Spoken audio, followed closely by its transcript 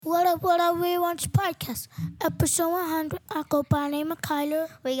What up, Reruns Podcast, episode 100. I go by the name of Kyler.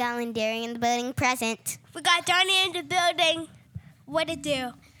 We got Lindari in the building present. We got Johnny in the building. What it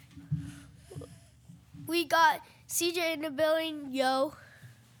do? We got CJ in the building. Yo.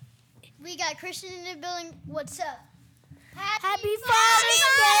 We got Christian in the building. What's up? Happy Father's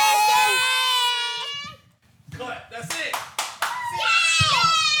Day! Cut. That's it.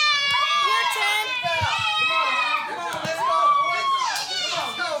 Your turn. Come on, let's go.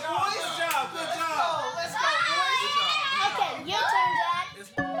 Good job. Let's go, boys. Okay, your turn,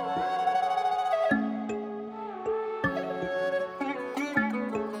 Dad.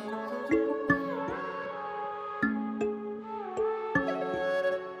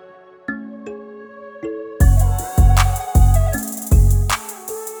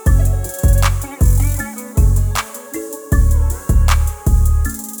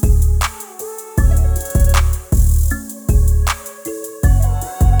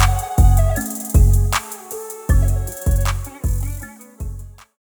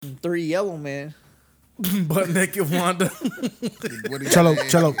 Three yellow men. Butt naked Wanda. Cello.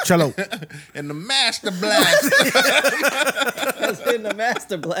 And the Master Blast. That's in the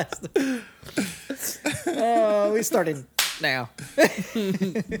Master Blaster. Oh, we started now. All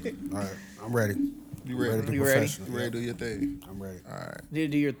right, I'm ready. You ready? to be You ready? professional. You ready to do your thing? I'm ready. All right.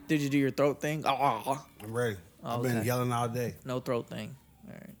 Did you do your throat thing? Oh, I'm ready. I've been okay. yelling all day. no throat thing.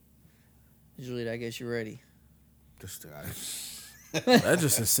 All right. Usually, I guess you're ready. Just, That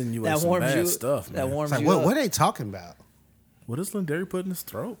just insinuates That some warms bad you. stuff, man. That warms like, you what up. are they talking about? What does Lindari put in his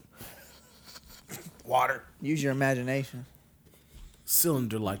throat? Water. Use your imagination.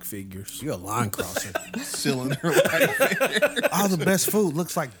 Cylinder-like figures. You're a line crosser. Cylinder. All the best food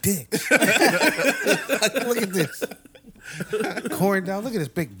looks like dicks. Look at this. Corn down. Look at this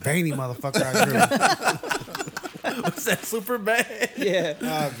big veiny motherfucker I drew. Was that super bad? Yeah.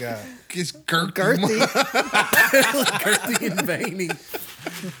 Oh, God. It's girthy. Girthy and veiny.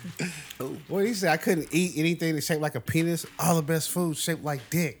 What did he say? I couldn't eat anything that's shaped like a penis. All the best food shaped like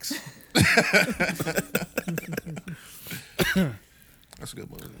dicks. That's a good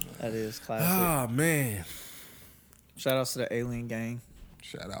movie. That is classic. Oh, man. Shout outs to the Alien Gang.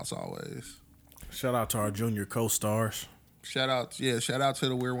 Shout outs always. Shout out to our junior co-stars. Shout out to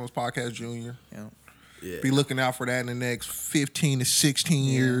the Weird Ones Podcast Junior. Yeah. Yeah. Be looking out for that in the next 15 to 16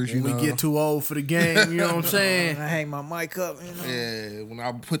 years. When we get too old for the game, you know what I'm saying? I hang my mic up, you know. Yeah, when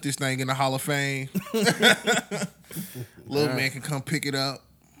I put this thing in the Hall of Fame, little man can come pick it up.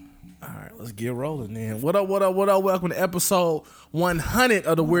 All right, let's get rolling then. What up? Welcome to episode 100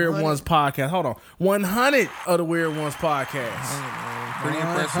 of the Weird Ones Podcast. Hold on. 100 of the Weird Ones Podcast. Pretty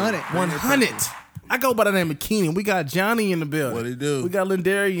impressive. 100. I go by the name of Keenan. We got Johnny in the building. What he do? We got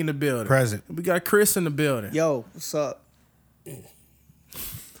Lindari in the building. Present. We got Chris in the building. Yo, what's up? It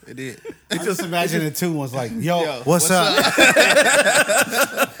did. I just imagine the two ones like, yo, Yo, what's up?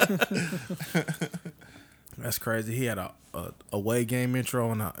 That's crazy. He had a away game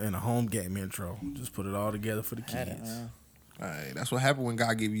intro and a home game intro. Just put it all together for the Had it, kids. man. All right, that's what happened when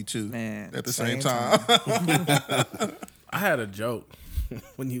God give you two Man, at the same time. I had a joke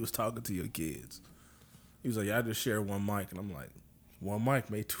when he was talking to your kids. He was like, "Yeah, I just share one mic," and I'm like, "One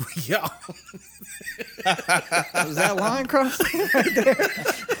mic made two of y'all." Was that line crossing right there?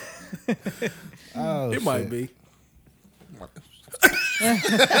 Oh, It might be.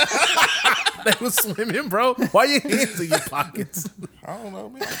 They was swimming, bro. Why your hands in your pockets? I don't know,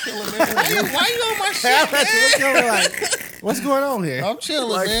 man. I'm chilling, man. Why you on my shit, man? What's going on here? I'm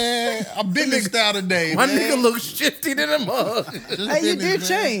chilling, man. I'm business style today, My man. nigga look shifty than a mug. Just Hey, you business, did man.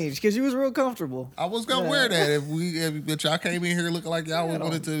 change because you was real comfortable. I was gonna wear that but y'all came in here looking like y'all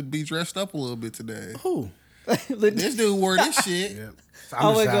wanted to be dressed up a little bit today. Who? This dude wore this shit. Yep. I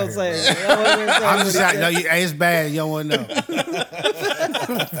was out gonna here, say. bro. I'm I'm just out. No, it's bad. You don't want to know.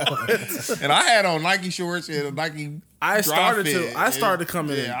 And I had on Nike shorts and a Nike. I started dry fit. to come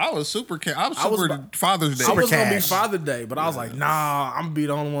in. Yeah, I was super. I was I was super about- Father's Day. I was gonna be cash. Father Day, but I was like, nah, I'm gonna be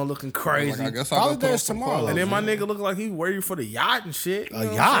the only one looking crazy. Like, I guess I'll Father's go Day put is on some tomorrow. clothes. And then my nigga look like he ready for the yacht and shit. You know what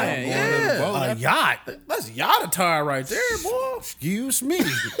I'm yacht? saying? Yeah. A yacht. That's yacht attire right there, boy. Excuse me.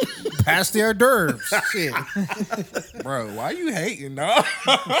 Past their d'oeuvres. Shit. Bro, why you hating, dog?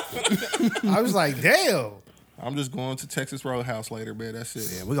 I was like, damn. I'm just going to Texas Roadhouse later, man. That's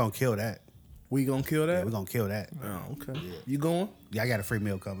it. Yeah, we're going to kill that. We gonna kill that? Yeah, we're going to kill that. Oh, okay. You going? Yeah, I got a free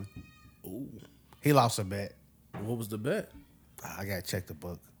meal coming. Ooh. He lost a bet. What was the bet? I got to check the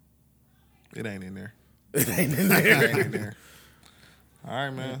book. It ain't in there. It ain't in It there. ain't in there. All right,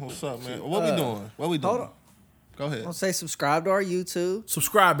 man. What's up, man? What we doing? What we doing? Hold on. Go ahead. I'll say subscribe to our YouTube,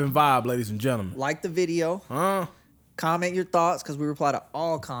 Subscribe and vibe, ladies and gentlemen. like the video, Huh? Comment your thoughts because we reply to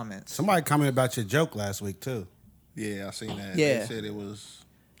all comments. Somebody commented about your joke last week too. Yeah, I seen that. Yeah. They said it was.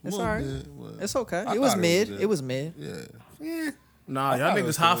 It's little all right. bit, but It's okay. I It was thought mid. good. It was mid. Yeah. Nah, y'all thought it niggas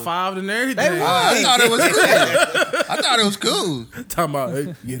was high cool. fived and everything. They were. I thought it was cool. I thought it was cool. Talking about,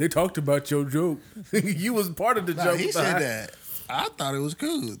 hey, yeah, they talked about your joke. You was part of the Nah, joke. he said that. I thought it was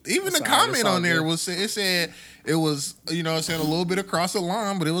cool. Even the comment on there was it said it was saying a little bit across the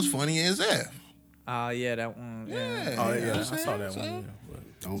line, but it was funny as F. Yeah, that one. Yeah. Oh, yeah, I I'm saw saying, that so.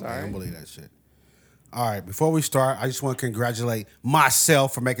 one. I don't believe that shit. All right, before we start, I just want to congratulate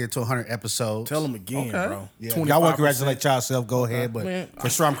myself for making it to 100 episodes. Tell them again, bro. Yeah, if y'all want to congratulate yourself, go ahead. But Man, for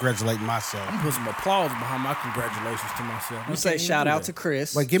sure, I'm congratulating myself. Put some applause behind my congratulations to myself. I'm say shout out to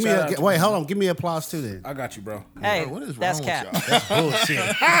Chris. Wait, give me Shout out to hold on, give me applause too then. I got you, bro. Hey, What is that's wrong Cap. with y'all?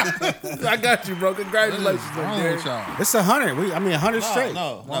 Bullshit. I got you, bro. Congratulations, What's wrong Derek. with y'all? It's 100. 100 straight.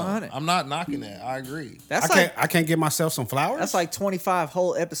 No, 100. I'm not knocking that. I agree. That's I like can't give myself some flowers. that's like 25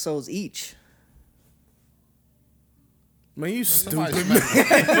 whole episodes each. Man, you Somebody stupid.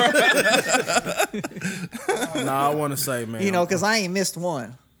 smack Nah, I want to say, man. You know, because I ain't missed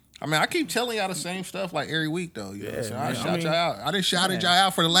one. I mean, I keep telling y'all the same stuff like every week, though. You know what I'm saying? I man. shout I mean- y'all out. I done shouted y'all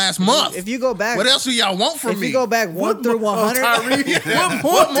out for the last month. If you go back, What else do y'all want from if me? you go back 1 through 100,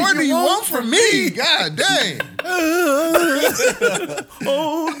 What more do you want from me? God dang.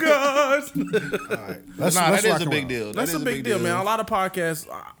 Oh, God. Let's Nah, that rock is a and big roll. deal. That's That a is big deal, man. A lot of podcasts,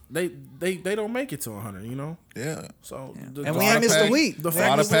 they don't make it to 100, you know? Yeah. So, And we ain't missed a week. The A fact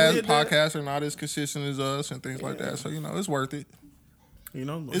lot of is that we did that, podcasts are not as consistent as us and things like that. So, it's worth it. you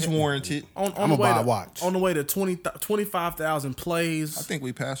know, It's warranted. on I'ma the way buy a to, watch. On the way to 25,000 plays. I think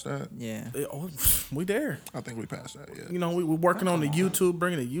we passed that. yeah. We there. I think we passed that, yeah. You know, we're working on the YouTube,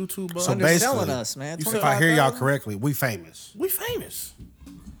 bringing the YouTube up. So Underselling basically, us, man. If I hear y'all 25,000? correctly, we famous. We famous.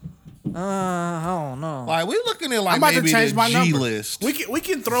 I don't know. Like, we looking at like I'm about to maybe change the my G number. list. We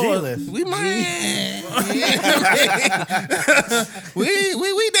can throw G-list. We might.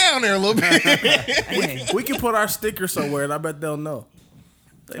 we down there a little bit. Hey. we can put our sticker somewhere, and I bet they'll know.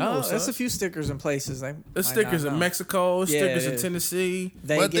 They know Oh, what's there's up. a few stickers in places. There's There's stickers in Mexico, Yeah, stickers it in is. Tennessee.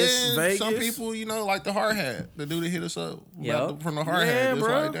 Vegas. But then Vegas. some people, like the hard hat, the dude that hit us up Yup. from the hard Yeah, hat, it's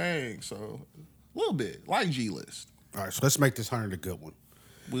bro. like, dang. So a little bit like G list. All right, so let's make this 100 a good one.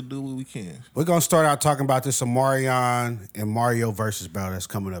 We'll do what we can. We're gonna start out talking about this Omarion and Mario versus battle that's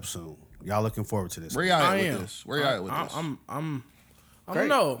coming up soon. Y'all looking forward to this? Where y'all at I with am. this? Where y'all at with this? I don't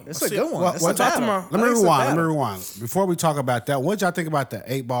know. It's a good one. It's Well, a talk to battle. my. Let me rewind. Before we talk about that, what y'all think about the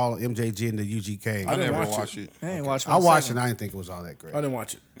 8-ball MJG and the UGK? I never watch watched it. I ain't watched I watched it and I didn't think it was all that great. I didn't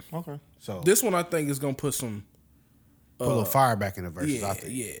watch it. Okay. So This one I think is gonna put some. put a little fire back in the verses, Yeah, I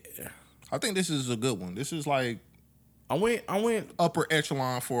think. yeah. I think this is a good one. This is like I went. upper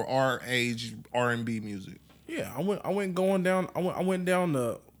echelon for our age R&B music. Yeah, I went going down. I went down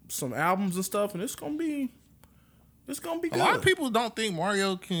to some albums and stuff, and it's gonna be A good. lot of people don't think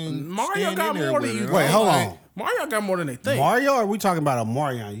Mario can. Mario stand got in there more with than it. you. Wait, hold Like, on. Mario got more than they think. Mario, or are we talking about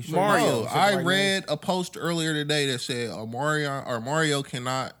Omarion? You sure? Mario. No, Is that the I right read a post earlier today that said Mario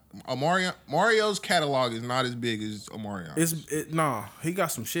cannot. Mario's catalog is not as big as Omarion. Nah, he got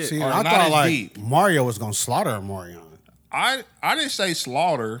some shit. See, Or I not thought as like deep. Mario was gonna slaughter Omarion. I didn't say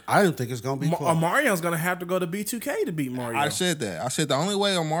slaughter. I didn't think it's gonna be close. Mario's gonna have to go to B2K to beat Mario. I said that. I said the only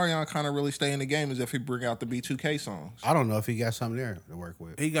way Omarion kind of really stay in the game is if he bring out the B2K songs. I don't know if he got something there to work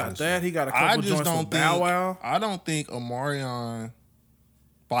with. he got honestly. that. He got a I couple just joints don't with think. Bow Wow. I don't think Omarion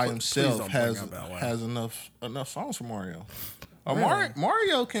by himself don't bring has out Bow Wow. has enough songs for Mario.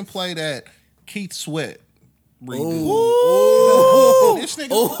 Mario can play that Keith Sweat. This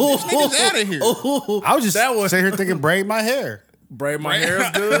nigga's out of here. I was just That was- sitting here thinking braid my hair. Braid my hair is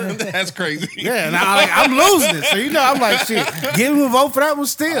good. That's crazy. Yeah, and I'm losing it. So I'm like, shit, give him a vote for that one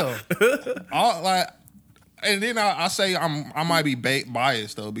still. And then I say I might be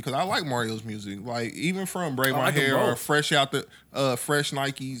biased though because I like Mario's music. Like even from Braid My like 'em Hair or both. fresh fresh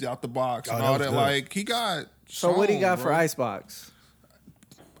Nikes out the box and that all was that. good. Like he got. So what he got songs, for bro. Icebox?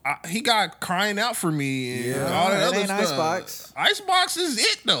 He got Crying Out for Me and Yeah. all that It other ain't stuff. Icebox. Icebox is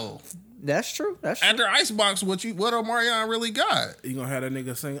it though. That's true. That's true. After Icebox, what Omarion really got? You gonna have that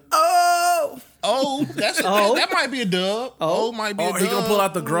nigga sing? Oh, Oh, that might be a dub. Oh, might be a dub. he gonna pull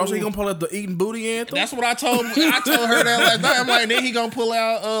out the grocery. He gonna pull out the eating booty anthem. That's what I told her that last night. I'm like, then he gonna pull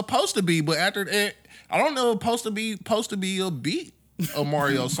out Poster B, but after that, I don't know if Poster B a beat a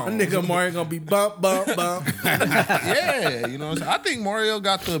Mario song. nigga Mario gonna be bump bump bump. Yeah, you know what I'm saying? I think Mario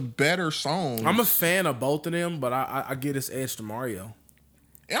got the better song. I'm a fan of both of them, but I get his edge to Mario.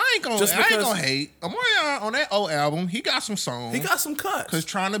 And I ain't Just because- gonna hate. Mario on that old album, he got some songs. He got some Cause cuts.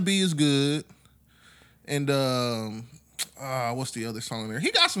 Trying to Be is good. and what's the other song there?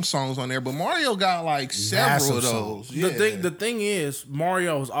 He got some songs on there, but Mario got like several of Massive those. songs. Yeah. The thing is,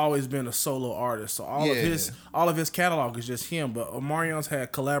 Mario has always been a solo artist, so all of his catalog is just him. But Mario's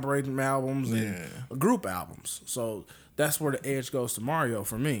had collaborating albums and group albums, so that's where the edge goes to Mario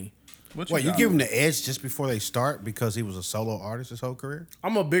for me. Wait, you give him the edge just before they start because he was a solo artist his whole career?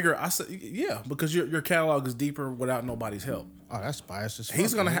 I say because your catalog is deeper without nobody's help. Oh, that's biased as fuck.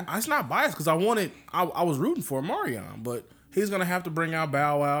 He's gonna. It's not biased because I was rooting for Marion, but he's gonna have to bring out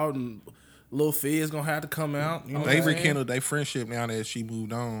Bow Wow and Lil Fizz gonna have to come out. You know They what I'm saying? rekindled their friendship now that she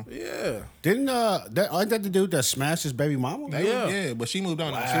moved on. Yeah. Didn't ain't that the dude that smashed his baby mama? Yeah, but she moved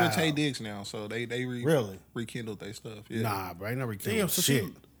on. Now. She with Tay Diggs now, so they Really? rekindled their stuff. Yeah. Nah, bro, I never Damn. killed So shit.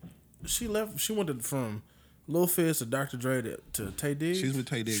 she left. She went from Lil Fizz to Dr. Dre to Tay Diggs. She's with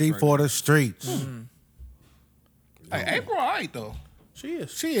Tay Diggs. She right for the streets. now. Hey, April, all right though. She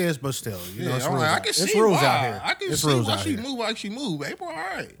is. She is, but still, you know, Yeah, it's I'm rules like, I out- can it's see rules why. out here. I can It's see rules why out she here. moved like she moved. April, all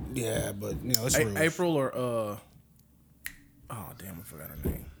right. Yeah, but you know, it's rules. April or oh damn, I forgot her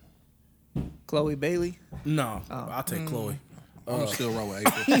name. Chloe Bailey. No, I'll take Chloe. I'm still roll with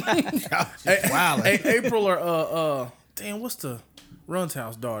April. April or damn, what's the Run's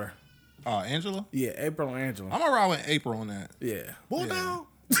House daughter? Angela. Yeah, April and Angela. I'm gonna ride with April on that. Yeah. Pull down.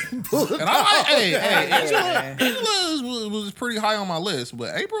 And I like, hey, Angela was pretty high on my list,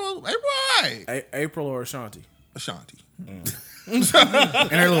 but April, all right. April or Ashanti. Ashanti. And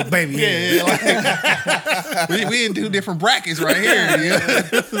her little baby. Yeah, like, we in two different brackets right here. Yeah.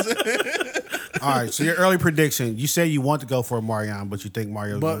 All right, so your early prediction, you say you want to go for Marion, but you think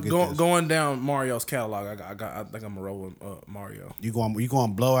Mario's But going to get this. going down Mario's catalog, I think I'm gonna roll with Mario. You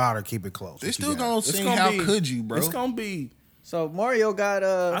going blow out or keep it close? They What you still got? gonna It's sing gonna How be- Could You, bro? It's gonna be. So Mario got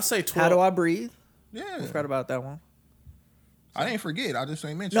I say How 12. Do I Breathe? Yeah. Forgot about that one. I didn't forget. I just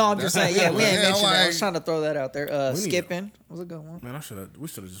ain't mentioned No, it. I'm just That's saying. Yeah, we it. ain't mentioned that. I like, was trying to throw that out there. We need Skipping was a good one. Man, we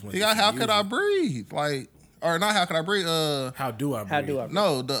should have just went. He got How Could I Breathe? Breathe? Like, or not How Could I Breathe? How do I breathe? How do I?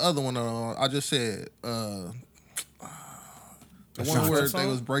 No, the other one I just said. The one where they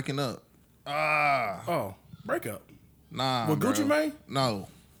was breaking up. Oh, breakup. Nah. With bro. Gucci Mane? No.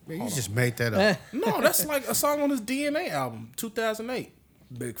 Man, you just made that Eh. up. No, that's like a song on his DNA album, 2008.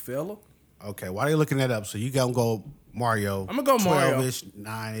 Big fella. Okay, why are you looking that up? So you gonna go Mario? I'ma go Mario. 12-ish,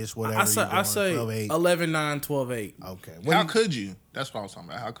 9-ish, whatever. I say 12, 8. 11, 9, 12, 8. Okay. How could you? That's what I was talking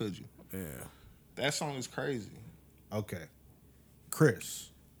about. How could you? Yeah. That song is crazy. Okay. Chris,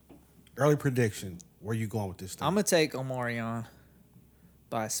 early prediction. Where you going with this thing? I'm gonna take Omarion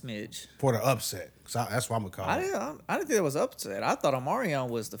by a smidge. For the upset. 'Cause that's what I'm gonna call I it. didn't think it was upset. I thought Omarion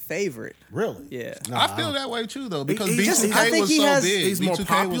was the favorite. Really? Yeah. Nah, I feel that way too, though, because he just- B2K I think was he so has- big. he's more B2K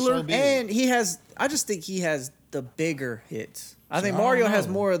popular, was so big. And he has. I just think he has the bigger hits. I think I don't Mario has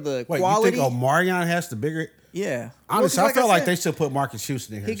know. more of the Wait, quality. you think Omarion has the bigger? Yeah. Honestly, Well, I felt like said, they should put Marcus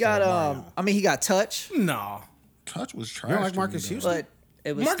Houston in here. He got instead of Omarion. he got Touch, No. Touch was trash. You don't like to me, Marcus though. Houston? but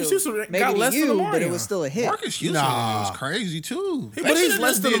it was Marcus still, Houston maybe got to less than you, Omarion. but it was still a hit. Marcus Houston Nah. was crazy too. But he's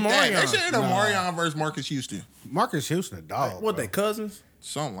less than did that. Omarion. They should have done Omarion versus Marcus Houston. Marcus Houston a dog. What, bro. they cousins?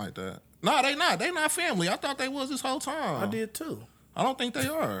 Something like that. No, they not. They not family. I thought they was this whole time. I did too. I don't think they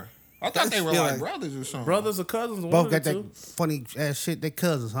are. I thought they were feel like like- brothers or something. Brothers or cousins? One Both of the got that two. funny ass shit. They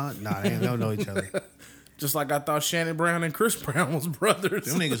cousins, huh? Nah, they don't know each other. Just like I thought Shannon Brown and Chris Brown was brothers.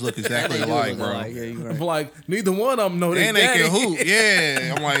 Them niggas look exactly They do alike, look bro. alike. Yeah, you right. I'm like, neither one of them know their And they daddy. can hoop.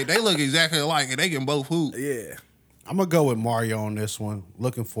 Yeah. I'm like, they look exactly alike and they can both hoop. Yeah. I'm gonna go with Mario on this one.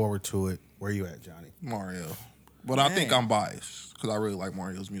 Looking forward to it. Where you at, Johnny? Mario. But I think I'm biased because I really like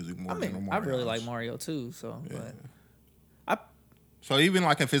Mario's music more I than mean, Mario's. I really like Mario too. So, but So even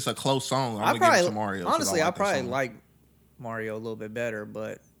like if it's a close song, I'm I gonna give it probably to Mario. 'cause honestly, I like that probably song. like Mario a little bit better,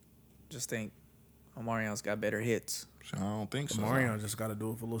 but just think Omarion's got better hits. I don't think so. Mario just got to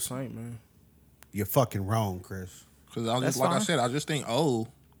do it for Lil Saint, man. You're fucking wrong, Chris. Because I was That's just like I fine. said, I just think I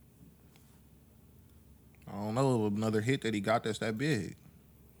don't know another hit that he got that's that big.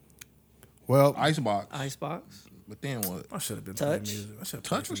 Well, Icebox. Icebox. But then what? I should have been Touch? playing music. I should've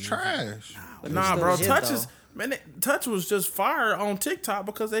Touch played was some music. trash. But it was Nah, still bro. a hit, Touch though. is man. Touch was just fire on TikTok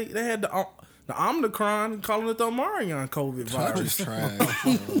because they had the Omicron calling it the Omarion COVID Touch is virus.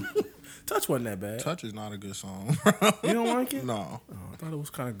 trash. Touch wasn't that bad. Touch is not a good song. You don't like it? No. Oh, I thought it was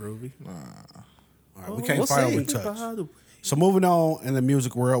kind of groovy. all right, we can't we'll fight see. over touch. So moving on in the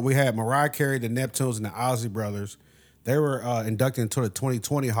music world, we had Mariah Carey, the Neptunes, and the Ozzy Brothers. They were inducted into the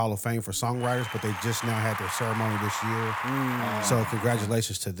 2020 Hall of Fame for songwriters, but they just now had their ceremony this year. So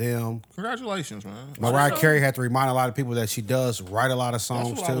congratulations to them. Congratulations, man. Mariah Carey had to remind a lot of people that she does write a lot of songs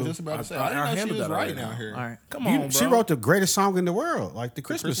That's what I was too. just about to say. I I didn't know she handled was that writing already. out here. All right. Come on, bro. She wrote the greatest song in the world, like the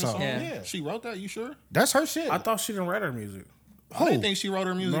Christmas song. Yeah. She wrote that. You sure? That's her shit. I thought she didn't write her music. I didn't think she wrote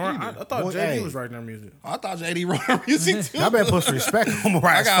her music No, I either. thought Well, JD hey. was writing her music. I thought JD wrote her music too. Y'all better put some respect on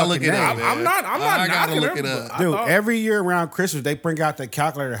Mariah's I gotta look fucking it up, name. man. I'm not I gotta knocking look her, it up. but I Dude, thought- every year around Christmas, they bring out the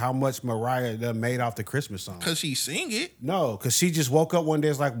calculator how much Mariah done made off the Christmas song. Cause she sing it. No, because she just woke up one day,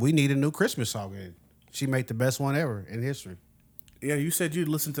 it's like, we need a new Christmas song. And she made the best one ever in history. Yeah, you said you'd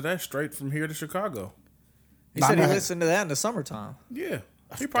listen to that straight from here to Chicago. He Nah, said he I'm not- listened to that in the summertime. Yeah.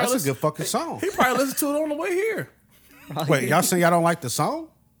 He That's a good fucking song. He probably listened to it on the way here. Wait, y'all saying y'all don't like the song?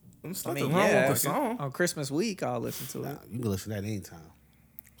 There's I nothing mean, wrong yeah, with the song. on Christmas week, I'll listen to it. You can listen to that anytime.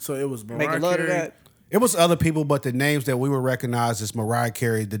 So it was Make Mariah a load Carey. of that. It was other people, but the names that we would recognize is Mariah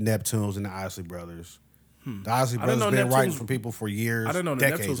Carey, the Neptunes, and the Isley Brothers. The Isley I didn't Brothers know been Neptunes writing was- for people for years. I didn't know the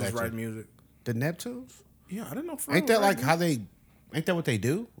decades, Neptunes was actually. writing music. The Neptunes? Yeah, I didn't know. Ain't that like how they? Ain't that what they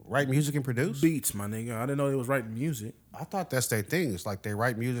do? Write music and produce? beats, my nigga? I didn't know they was writing music. I thought that's their thing. It's like they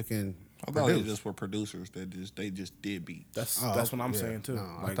write music and I thought they produce. just were producers that they just did beats. That's Oh, that's what I'm yeah. saying too. No,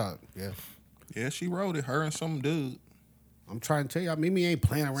 I Like, thought, yeah. Yeah, she wrote it. Her and some dude, I'm trying to tell y'all, Mimi ain't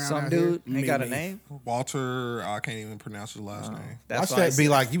playing around Some out dude here. ain't got a Mimi. name. Walter. I can't even pronounce his last name. That's Watch why that be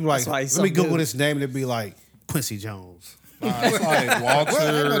like, you be like, that's why let he's me some Google dude. this name and it'd be like Quincy Jones. It's like I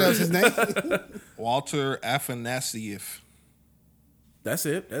know that's his Walter name. Walter Afanasieff. that's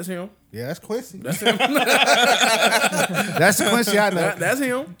it. That's him. Yeah, that's Quincy. That's him. That's Quincy I know. That's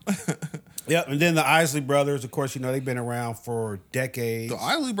him. Yep, and then the Isley Brothers, of course, you know, they've been around for decades. The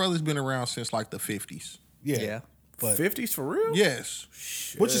Isley Brothers been around since like the 50s. Yeah. But 50s for real? Yes,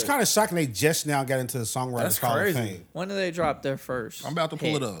 which is kind of shocking. They just now got into the Songwriters That's Hall of crazy. Fame. When did they drop their first? I'm about to pull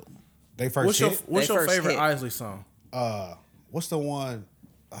hit? it up. They first What's your hit. What's They your first favorite hit. Isley song? What's the one?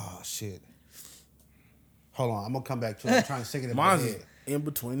 Oh shit! Hold on, I'm gonna come back to it. I'm trying to sing it in my Mine's is head. In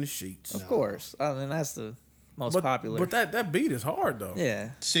Between the Sheets. Of course. I mean, that's the most But popular. But that beat is hard though. yeah.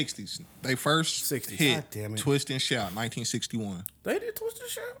 60s. They first 60s. hit God damn it. Twist and Shout, 1961. They did Twist and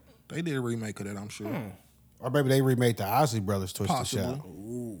Shout. They did a remake of that, I'm sure. Or maybe they remade the Isley Brothers Twist and Shout.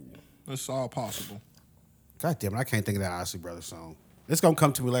 Possible. It's all possible. God damn it, I can't think of that Isley Brothers song. It's gonna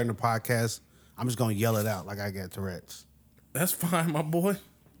come to me later in the podcast. I'm just gonna yell it out like I got Tourette's. That's fine, my boy.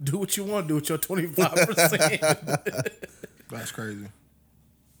 Do what you want to do with your 25%. That's crazy.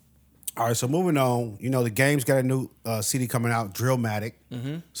 All right, so moving on. You know, the game's got a new CD coming out, Drillmatic.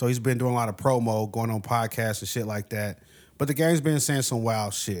 So he's been doing a lot of promo, going on podcasts and shit like that. But the game's been saying some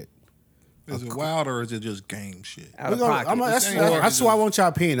wild shit. Is it wild or is it just game shit? Out of pocket. That's what I want your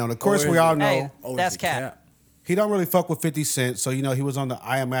opinion on. Of course, we all know Hey, Oh, that's it's a cap. he don't really fuck with 50 Cent. So, you know, he was on the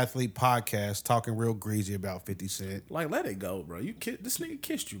I Am Athlete podcast talking real greasy about 50 Cent. Like, let it go, bro. This nigga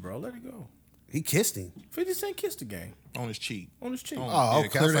kissed you, bro. Let it go. He kissed him. 50 Cent kissed the game On his cheek. on his cheek. Oh, Yeah, okay.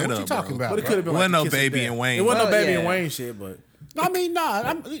 clear I was like, that what you up, talking bro. about? But it bro? could have been Wasn't like no the kiss of Baby death. and Wayne. It wasn't no Well, Baby yeah. and Wayne shit, but I mean,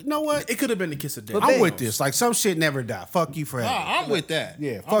 nah. You know what? it could have been the kiss of death. I'm with this. Like, some shit never die. Fuck you forever. I'm with that.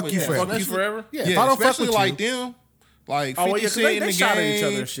 Yeah, I'm fuck with you that. forever. Fuck you forever? Yeah, Yeah, if I don't fuck especially with like you, them. Like Oh, 50 well, yeah, 'cause Cent in they the shot at game, each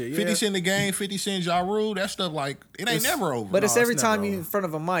other and shit, 50 yeah. Cent in the game, 50 Cent Ja Rule, that stuff like it ain't never over. But it's No, every it's time never you over. in front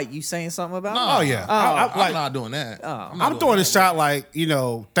of a mic, you saying something about No, it? Oh, yeah. I'm not doing that. I'm throwing a shot like, you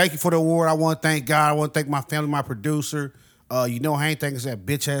know, thank you for the award. I want to thank God. I want to thank my family, my producer. You know, I ain't thinking that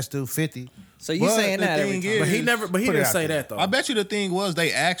bitch ass dude 50. So you But saying the that every thing time. is- But he Put it didn't out say there. that though. I bet you the thing was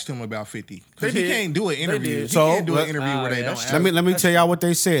they asked him about 50 because They he did. can't do an They interview. did. He So, can't do let- an interview where they yeah, don't that's ask. Let me tell y'all what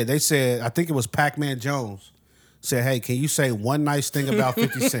they said. They said, I think it was Pac-Man Jones, said, hey, can you say one nice thing about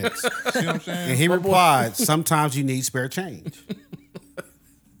 50 cents? See what I'm saying? And he replied, sometimes you need spare change.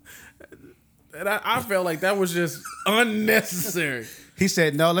 And I felt like that was just unnecessary. He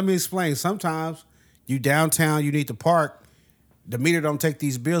said, no, let me explain. Sometimes you downtown, you need to park. The meter don't take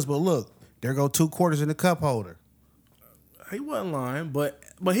these bills, but look, there go 2 quarters in the cup holder. He wasn't lying, but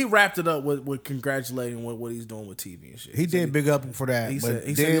he wrapped it up with congratulating what he's doing with TV and shit. He did big up for that. He but said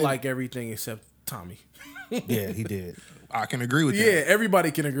he then- liked everything except Tommy. Yeah, he did. I can agree with Yeah, that.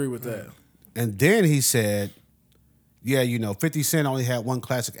 everybody can agree with that. And then he said, yeah, you know, 50 Cent only had one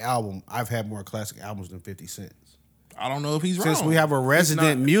classic album. I've had more classic albums than 50 Cent. I don't know if he's Since wrong. we have a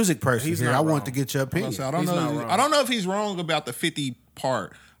resident not- music person he's here, not I wrong. want to get your opinion. I don't He's know. not wrong. I don't know if he's wrong about the 50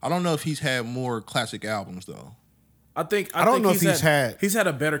 part. I don't know if he's had more classic albums though. I think don't know if he's had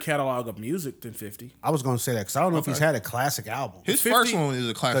a better catalog of music than 50. I was going to say that because I don't know if he's had a classic album. His 50 first one is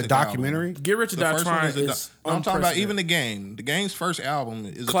a classic. The documentary. Get Rich or The Die first one Trying is is I'm talking about even unprecedented. the game's first album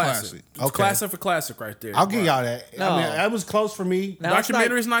is a classic. classic. It's Okay. classic for classic right there. I'll give y'all that. No. I mean, that was close for me. Now, it's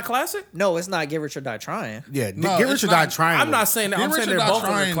Documentary is not classic. No, it's not Get Rich or Die Trying. Yeah, No, Get it's Rich or Die not. Trying. I'm not saying that. Get I'm saying Rich or they're Die both of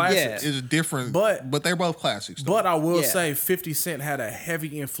them Trying classics. is different, But they're both classics. Though. But I will Yeah. say 50 Cent had a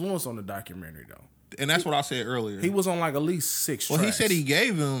heavy influence on the documentary though. And that's what I said earlier. He was on like at least 6 well, tracks. he said he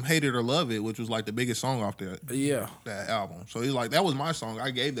gave him "Hate It or Love It," which was like the biggest song off Yeah. that album. So he's like, "That was my song. I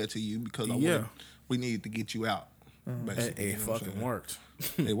gave that to you because we needed to get you out." Basically, It you know what I'm fucking saying? worked.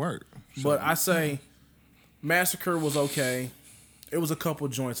 It worked. But I say Massacre was okay. It was a couple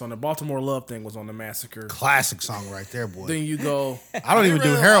joints on the Baltimore Love thing was on the Massacre. Classic song right there, boy. Then you go, I don't even do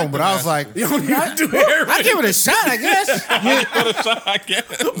really heroin, like but the I was like, you don't even do heroin. I give it a shot, I guess. I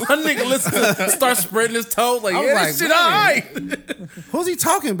guess. My nigga listen, start spreading his toes like, I was yeah, like, this shit man. all right. Who's he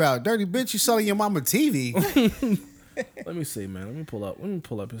talking about? Dirty bitch, you selling your mama TV. Let me see, man. Let me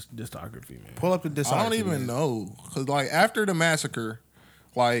pull up his discography, man. Pull up the disc. I don't even know because like after the Massacre,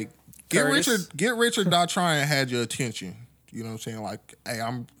 like Curtis. Get Rich or Die Trying had your attention. You know what I'm saying? Like, hey,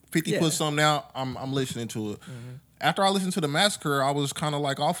 I'm 50 Yeah. put something out. I'm listening to it. After I listened to the Massacre, I was kind of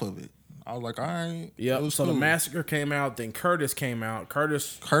like off of it. I was like, all right. it Yep. was So the cool. Massacre came out, then Curtis came out.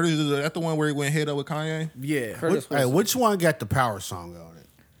 Curtis, Curtis, is that the one where he went head up with Kanye? yeah. Curtis was, Hey, which one got the power song on it?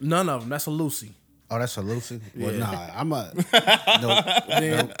 None of them. That's a Lucy. Oh, that's a Lucy? Well, Yeah. nah, I'm a. No.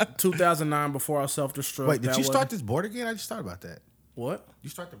 Then 2009, Before I Self Destruct. Wait, did you start this board again? I just thought about that. What? You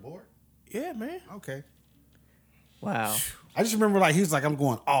start the board? Yeah, man. Okay. wow. I just remember like he was like, I'm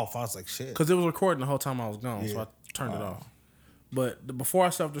going off. I was like, shit. Because it was recording the whole time I was gone, so Yeah. I turned it off. But the Before I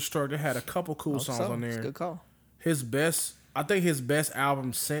Self Destruct, it had a couple cool songs So, on it's a there. good call. I think his best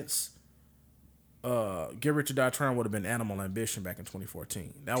album since Get Rich or Die Trying would have been Animal Ambition back in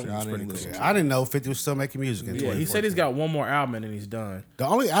 2014. That one was pretty cool. I didn't know 50 was still making music in Yeah, he said he's got one more album and then he's done. The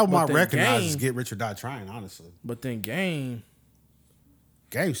only album But I then recognize is Game- Get Rich or Die Trying, honestly. But then Game,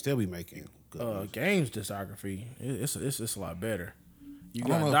 Game still be making good. Game's discography, it's a lot better. You I don't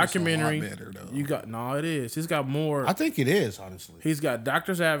got know if it's a lot documentary. better, though. You got it is. He's got more. I think it is, honestly. He's got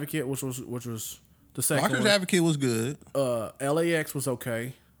Doctor's Advocate, which was the second Doctor's one. Advocate was good. LAX was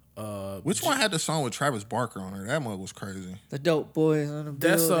okay. Which one had the song with Travis Barker on it? That mug was crazy. The Dope Boys on the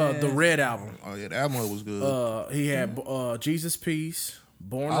That's building. the Red album. Oh yeah, that mug was good. He had Jesus Peace,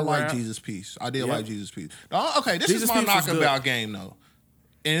 Born I to like Rap. Jesus Peace. I did Yeah. like Jesus Peace. Oh, okay, this Jesus is my Peace was knock good. about Game though,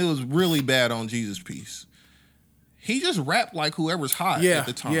 and it was really bad on Jesus Peace. He just rapped like whoever's hot Yeah, at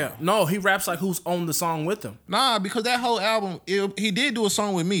the time. yeah. No, he raps like who's on the song with him. Nah, because that whole album, he did do a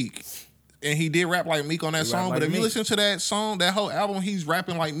song with Meek, and he did rap like Meek on that song. like But if you Meek. listen to that song, that whole album, he's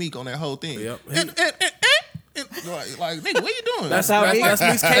rapping like Meek on that whole thing. Yep. And, like, nigga, what you doing? That's how Meek- That's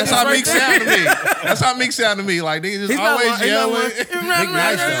Meek's cadence That's how right Meek there. sound to me. That's how Meek sound to me. Like, niggas just always yelling.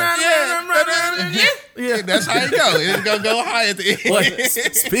 Yeah, that's how he go. It's gonna go high at the end.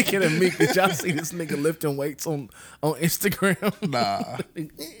 But speaking of Meek, did y'all see this nigga lifting weights on Instagram? Nah.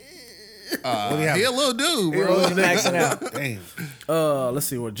 What do you have? He a little dude, bro. Maxing out. Damn. Let's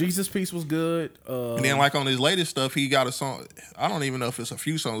see. Well, Jesus Peace was good. And then, like on his latest stuff, he got a song. I don't even know if it's a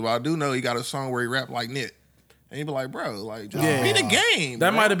few songs, but I do know he got a song where he rapped like Nit. And he be like, bro, like, just be the game.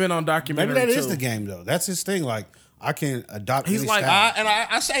 That bro. might have been on documentary. Maybe that is too. the game, though. That's his thing. Like, I can adopt He's any like, style.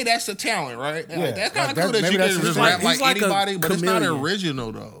 I say that's the talent, right? Yeah, Like, that's kind like of cool that- that you maybe that's can his just thing. rap He's like like a anybody, but it's not chameleon.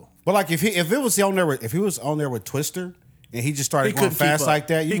 original though. But like if it was on there with, if he was on there with Twister and he just started He going couldn't keep fast up. like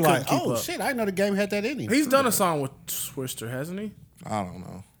that, He you be couldn't like, keep oh up. shit, I didn't know the game had that in him. He's done a song with Twister, hasn't he? I don't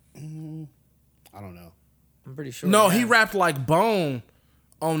know. I don't know. I'm pretty sure. No, yeah. he rapped like Bone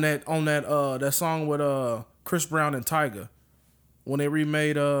on that song with Chris Brown and Tyga when they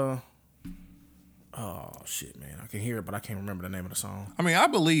remade oh shit, man, I can hear it, but I can't remember the name of the song. I mean, I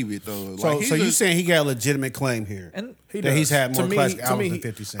believe it though. So, Like, so you saying he got a legitimate claim here? And that he's had more classic albums than he-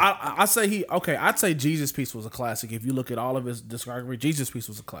 50 Cent. I say I'd say Jesus Peace was a classic. If you look at all of his discography, Jesus Peace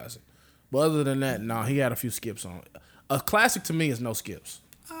was a classic. But other than that, nah, he had a few skips on it. A classic to me is no skips.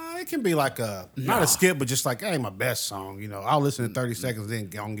 It can be like not a skip, but just like, hey, my best song. You know, I'll listen to 30 seconds, then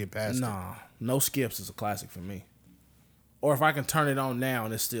don't get past it. Nah, no skips is a classic for me. Or if I can turn it on now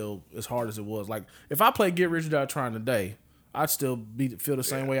and it's still as hard as it was. Like if I play Get Rich or Die Trying today, I'd still feel the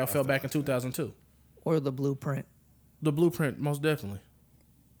same way I felt back in 2002. or the Blueprint. The Blueprint, most definitely.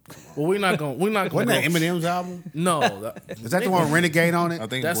 Well, we're not going. Wasn't that Eminem's album? No, Is that the one with Renegade on it? I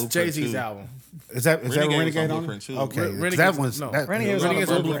think that's Blueprint Jay-Z's too. album. Is that Renegade was Renegade on on Blueprint, it? too. Okay, 'cause Renegade's- that one's no. Renegade was on Renegade's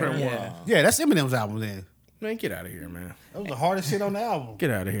the on Blueprint. Blueprint Yeah. yeah, that's Eminem's album then. Man, get out of here, man. That was the hardest shit on the album.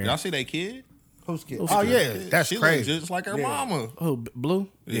 Get out of here. Y'all see that kid? Who's kid? Oh yeah, that's she crazy. looks just like her mama. Oh, Blue.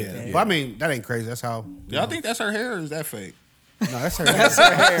 Yeah. But I mean, that ain't crazy. That's how. Y'all think that's her hair or is that fake? No, that's her. That's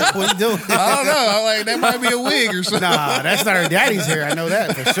her hair. What you doing? I don't know. Like that might be a wig or something. Nah, that's not her daddy's hair. I know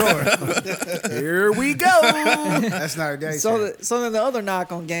that for sure. Here we go. That's not her daddy's hair. So then the other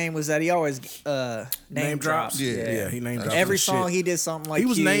knock on Game was that he always name drops. Yeah, he name drops. Every the song shit. he did something like He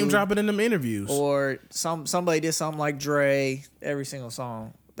was Q, name dropping in them interviews. or somebody did something like Dre. Every single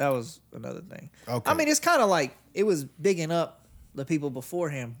song. That was another thing. Okay. I mean, it's kind of like it was bigging up the people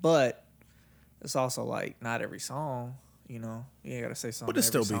before him, but it's also like not every song. You know, you ain't gotta say something. But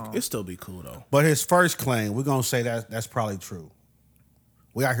it every still be cool though. But his first claim, we're gonna say that's probably true.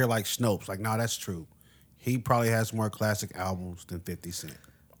 We out here like Snopes, like, nah, that's true. He probably has more classic albums than 50 Cent.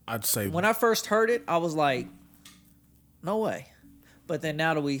 I'd say When I first heard it, I was like, no way. But then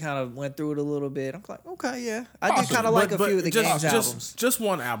now that we kind of went through it a little bit, I'm like, okay, yeah. I did kind of like a few of the Game's albums. Just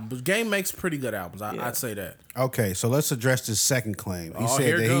one album. But Game makes pretty good albums. I'd say that. Okay, so let's address this second claim. He Oh, said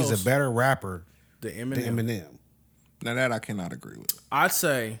here that goes. he's a better rapper The than Eminem. Eminem. Now that I cannot agree with. I'd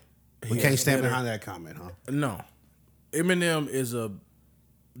say We he can't has stand better- behind that comment, huh? No, Eminem is a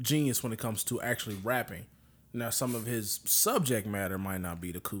genius when it comes to actually rapping. Now, some of his subject matter might not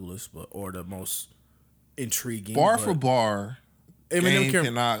be the coolest, or the most intriguing. Bar but for bar, Eminem Game can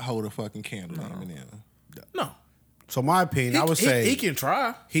cannot hold a fucking candle to Eminem. no. So my opinion, I would say he can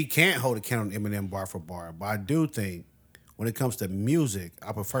try. he can't hold a candle to Eminem bar for bar, but I do think when it comes to music,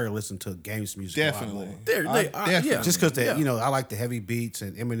 I prefer to listen to Game's music. Definitely. Yeah, Just because Yeah. you know I like the heavy beats,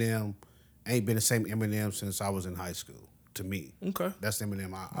 and Eminem ain't been the same Eminem since I was in high school. To me, Okay. that's the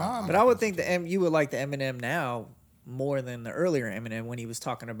Eminem. But I would think you would like the Eminem now more than the earlier Eminem when he was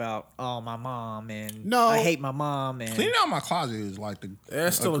talking about, oh, my mom, and No. I hate my mom. And Cleaning Out My Closet is like the.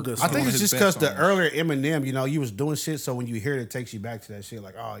 That's still a good I song. think one of it's his just because best the songs. earlier Eminem, you know, you was doing shit, so when you hear it, it takes you back to that shit.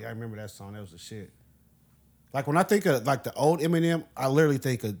 Like, oh, yeah, I remember that song. That was the shit. Like when I think of like the old Eminem, I literally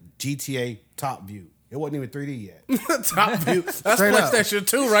think of GTA Top View. It wasn't even 3D yet. Top View. That's Straight up. PlayStation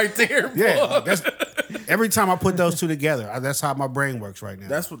 2 right there. Yeah, boy. that's every time I put those two together, that's how my brain works right now.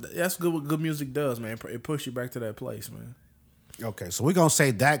 That's good. What good music does, man. It pushes you back to that place, man. okay. So we're gonna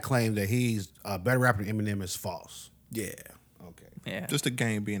say that claim that he's a better rapper than Eminem is false. Yeah. Okay. yeah. Just the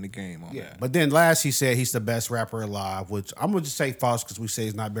game being the game on Yeah. that. But then last he said he's the best rapper alive, which I'm gonna just say false because we say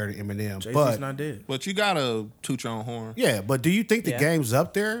he's not better than Eminem. Jay-Z's But not dead. But you gotta toot your own horn. yeah, but do you think the Yeah. Game's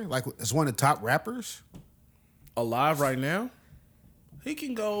up there? Like as one of the top rappers? Alive right now, he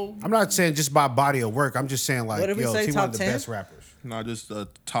can go. I'm not saying just by body of work. I'm just saying like, What did we yo, say, is he one top of the 10? best rappers? Not just a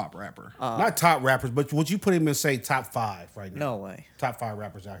top rapper. Not top rappers, but would you put him in say top 5 right now? No way. Top 5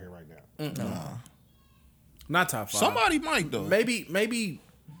 rappers out here right now. Not top 5. Somebody might though. Maybe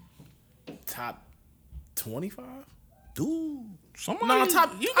top 25. Dude. Somebody. No,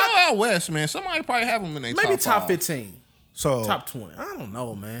 top- You go out west, man. Somebody probably have them in their Maybe top five. 15. So Top 20. I don't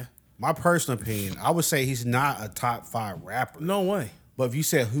know, man. my personal opinion, I would say he's not a top 5 rapper. No way. But if you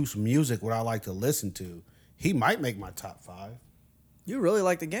said whose music would I like to listen to, he might make my top 5. You really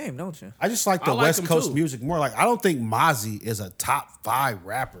like the Game, don't you? I just like the I like West him Coast too. music more. Like I don't think Mozzie is a top 5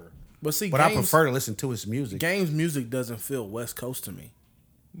 rapper, But see, but I prefer to listen to his music. Game's music doesn't feel West Coast to me.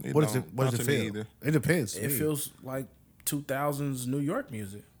 What does it? What Not does it to me feel? either. It depends. to It me. feels like 2000s New York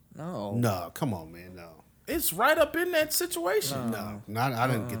music. No. No, come on, man. No, It's right up in that situation. no, I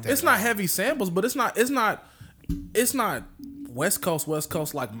didn't get that. It's not heavy samples, but it's not West Coast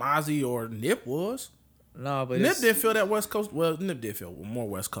like Mozzie or Nip was. No, but Nip it's, didn't feel that West Coast. Well, Nip did feel more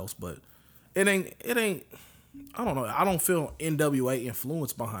West Coast, but it ain't. I don't know. I don't feel NWA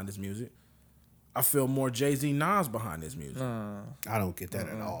influence behind his music. I feel more Jay-Z, Nas behind his music. I don't get that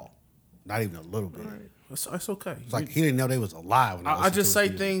at all. Not even a little bit. It's okay. It's like he didn't know they was alive. When I listened just to say his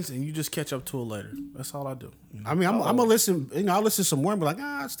music. things and you just catch up to it later. That's all I do. You know? I mean, I'm gonna listen. You know, I'll listen some more and be like,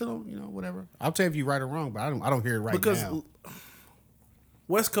 I still don't. You know, whatever. I'll tell you if you're right or wrong, but I don't hear it right Because now.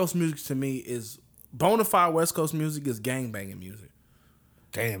 West Coast music to me is bona fide. West Coast music is gangbanging music.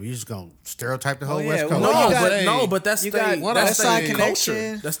 Damn, you just gonna stereotype the whole yeah, West well, Coast? you got- But you got what I West say Side is Connection.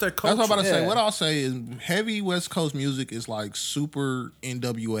 culture. That's their That's culture. what I'm about to say. Yeah. What I'll say is heavy West Coast music is like super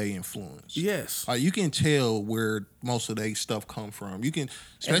NWA influence. Yes. Like you can tell where most of their stuff come from. You can,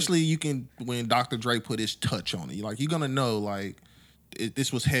 especially when Dr. Dre put his touch on it. Like you're gonna know like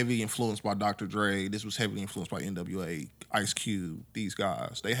this was heavy influenced by Dr. Dre. This was heavily influenced by NWA, Ice Cube. These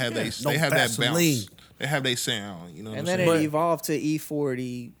guys, they have no they have that Vaseline. bounce. They have their sound. You know, And what I'm then saying? it evolved to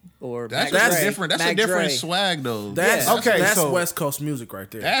E40 or That's Mac Dre. different. That's Mac a different Dre. swag though. That's Okay, That's so- West Coast music right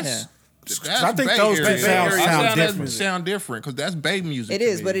there. That's I think Bay those Area. two sound That different. sound different because that's Bay music. It to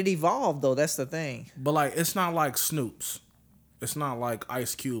is, me. but it evolved though. That's the thing. But like, it's not like Snoop's. It's not like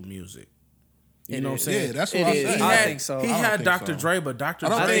Ice Cube music. You know what I'm saying? Yeah, that's what I'm saying. I think so. He I don't had think Dr. so. Dre, but Dr. I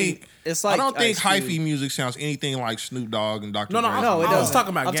don't Dre. think it's like I don't think Ice Cube. hyphy music sounds anything like Snoop Dogg and Dr. No, Dre. No, it I was doesn't. talking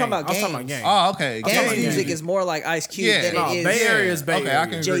about I'm Game. talking about I was talking about Game. Game. Oh, okay. Game talking about music Game. is more like Ice Cube Yeah. than No, it is Bay Area is Bay Okay, I Area.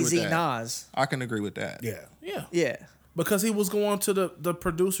 can agree with Jay-Z, that. Nas. I can agree with that. Yeah. Yeah. Yeah. Because he was going to the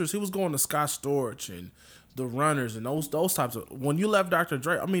producers. He was going to Scott Storch and the Runners and those types of. When you left Dr.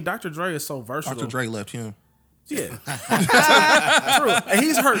 Dre, I mean, Dr. Dre is so versatile. Dr. Dre left him. Yeah. True. And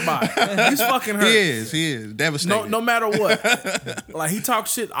he's hurt by it. He's fucking hurt. He is devastated. No matter what. Like, he talked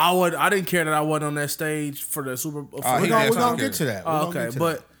shit. I didn't care that I wasn't on that stage for the Super Bowl. Oh, he We're definitely gonna care. get to that. We're Oh, gonna okay, get to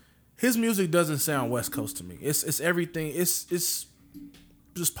but that. his music doesn't sound West Coast to me. It's everything. It's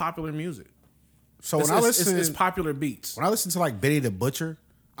just popular music. So when It's, I it's- listen, it's popular beats. when I listen to like Benny the Butcher,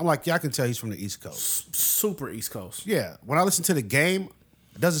 I'm like, yeah, I can tell he's from the East Coast. Super East Coast. Yeah. When I listen to the Game,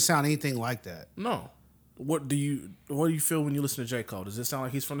 it doesn't sound anything like that. No. What do you feel when you listen to J. Cole? Does it sound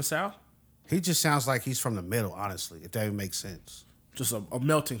like he's from the South? He just sounds like he's from the middle, honestly, if that even makes sense. Just a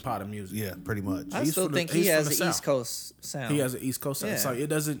melting pot of music. Yeah, pretty much. I He's still from the- think he he's from has the an South. East Coast sound. He has an East Coast sound. Yeah. So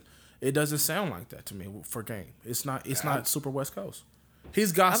it doesn't sound like that to me for Game. It's not super West Coast.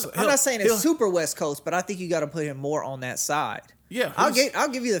 He's got. I'm not saying he'll- it's super West Coast, but I think you got to put him more on that side. Yeah, I'll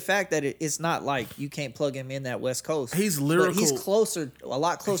give you the fact that it's not like you can't plug him in that West Coast. He's But lyrical. he's closer, a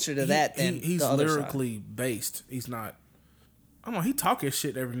lot closer to that than he's the other lyrically based. He's not. I don't know. He talk his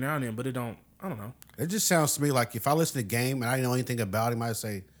shit every now and then, but it don't. I don't know. It just sounds to me like if I listen to Game and I didn't know anything about him, I'd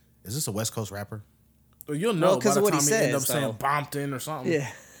say, is this a West Coast rapper? Well, you'll know Well, 'cause by of the what he time he end up says, saying though. Bompton or something. side.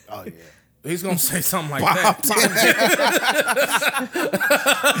 Yeah. Oh, yeah. He's gonna say something like that.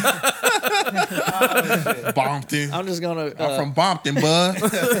 Bompton. I'm just gonna. I'm from Bompton, bud.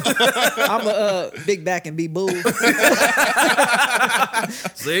 I'm a big back and be boo.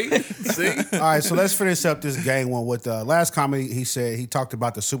 See. All right, so let's finish up this Gang one with the last comment he said. He talked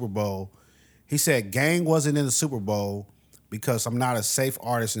about the Super Bowl. He said Gang wasn't in the Super Bowl because I'm not a safe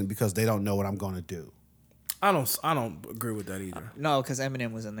artist and because they don't know what I'm going to do. I don't agree with that either. No, because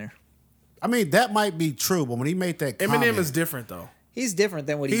Eminem was in there. I mean, that might be true, but when he made that comment, Eminem is different though. He's different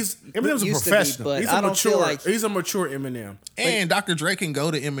than what Eminem's a used professional. To be, He's but a I don't mature. feel like He's a mature Eminem. And Dr. Dre can go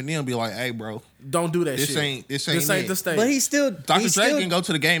to Eminem and be like, "Hey, bro, Don't do that This shit. ain't This it. ain't the stage. But he's still. Dr. he's Dre still, can go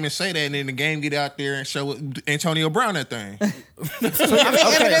to the game and say that, and then the game get out there and show Antonio Brown that thing. I mean,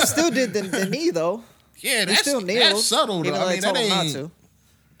 Eminem still did the knee though. Yeah, He that's still kneeled. that's subtle. Though. Even though I they mean, that told him not ain't. to.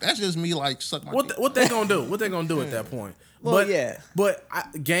 That's just me like suck my. dick. What they gonna do? What they gonna do at that point? Well, but, yeah. But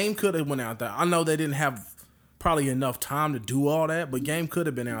Game could have went out there. I know they didn't have probably enough time to do all that, but Game could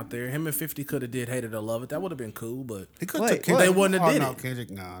have been out there. Him and 50 could have did Hate It or Love It. That would have been cool, but he could Wait, have took what? They wouldn't have oh, did no, it. Kendrick,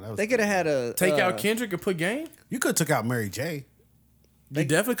 nah, that was They could have had a Take out Kendrick and put Game? You could have took out Mary J. You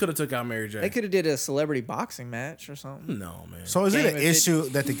definitely could have took out Mary J. They could have did a celebrity boxing match or something. No, man. So is it Game an if it- issue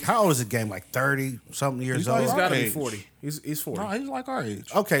that how old is the Game? Like 30 something years He's old? He's got to be age. 40. He's 40. No, he's like our age.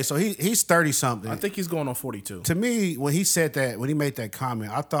 Okay, so he's 30 something. I think he's going on 42. To me, when he said that, when he made that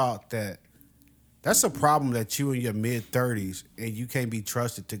comment, I thought that that's a problem that you in your mid 30s and you can't be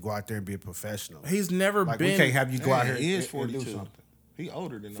trusted to go out there and be a professional. He's never Like been. we can't have you go out here. He is and do 42. something. He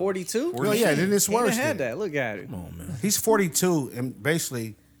older than us. 42? Well, yeah, then it's He ain't worse. had then. that. Look at it. Oh, man. He's 42, and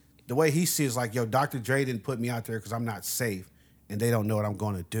basically, the way he sees like, yo, Dr. Dre didn't put me out there because I'm not safe, and they don't know what I'm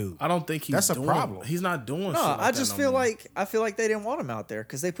going to do. I don't think he's That's a doing, problem. He's not doing shit No, like I that just no feel more. like they didn't want him out there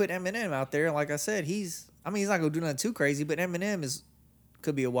because they put Eminem out there, and like I said, he's not gonna do nothing too crazy, but Eminem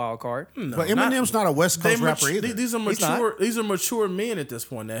could be a wild card. No, But Eminem's not a West Coast they rapper either. These are He's not. mature. These are mature men at this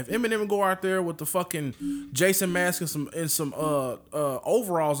point. Now, if Eminem go out there with the fucking Jason mask and some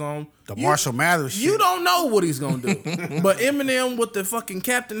overalls on, The Marshall Mathers shit. you don't know what he's gonna do. But Eminem with the fucking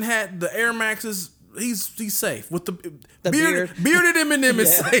captain hat, the Air Maxes, he's safe. With the bearded Eminem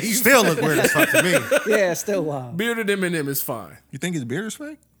is Yeah. safe. Still look weird as fuck to me. Yeah, still wild. Bearded Eminem is fine. You think his beard is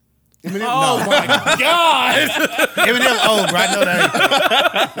fake? Eminem, Oh no. my god! Eminem old, bro. I know that.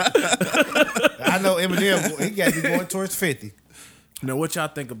 I know Eminem. He got to be going towards 50. Now, what y'all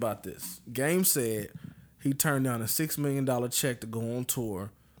think about this? Game said he turned down a $6 million check to go on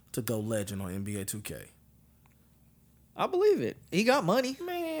tour to go legend on NBA 2K. I believe it. He got money.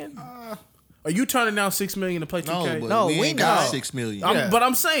 Man, are you turning down $6 million to play 2K? No, but No, we we ain't got know. 6 million. I'm- But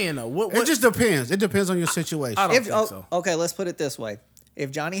I'm saying though, what It just depends. It depends on your situation. I don't If think so. Okay, let's put it this way.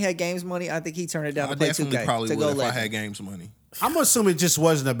 If Johnny had games money, I think he'd turn it down I to play definitely 2K probably to would go if legend. I had games money. I'm assuming it just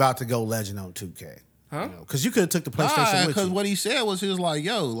wasn't about to go legend on 2K. Huh? Because you could have took the PlayStation with Because you. what he said was, he was like,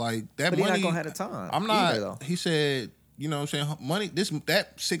 "Yo, like that But he not money." gonna have the time I'm not. either, though. He said, "You know, what I'm saying money.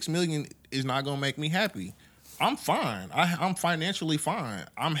 That $6 million is not gonna make me happy. I'm fine. I'm financially fine.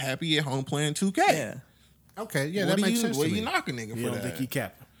 I'm happy at home playing 2K. Yeah. Okay, yeah, what that do makes you, sense what to you me. knocking nigga You for don't that? think he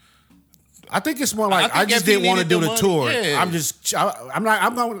capping? I think it's more like I think just if he didn't want to needed do the the tour. money, yeah.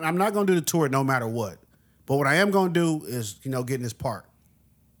 I'm not going to do the tour no matter what. But what I am going to do is, get in this park.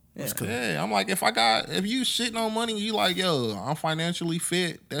 Yeah, I'm like, if you sitting on money, you like, yo, I'm financially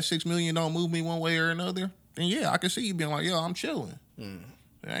fit. That $6 million don't move me one way or another. Then yeah, I can see you being like, yo, I'm chilling.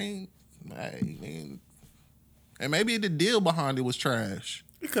 Man. And maybe the deal behind it was trash.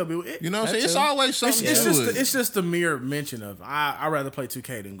 It could be. You know what I'm saying? It's always something to it. It's just the mere mention of I'd rather play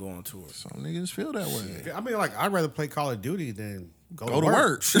 2K than go on tour. Some niggas feel that way. I mean, like, I'd rather play Call of Duty than go to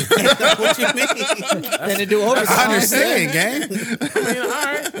work. What you mean? Then to do overtime. I understand, gang. I mean, all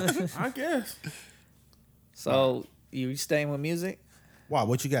right, I guess. So you staying with music? Wow,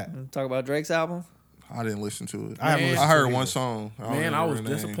 what you got? Talk about Drake's album. I didn't listen to it. I haven't listened I heard to it one either. song. Man, I was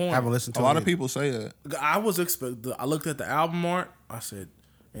disappointed. I haven't listened to A it lot of either. people say that. I was expecting. I looked at the album art. I said,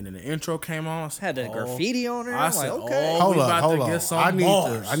 and then the intro came on. I said, Had the graffiti on there. I I'm said, like, okay. oh, Hold we up, about hold to on. get some I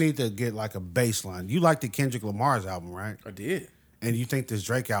bars. need to get like a baseline. You like the Kendrick Lamar's album, right? I did. And you think this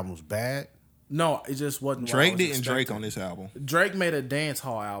Drake album was bad? No, it just wasn't. what I Drake was didn't expecting. Drake on this album. Drake made a dance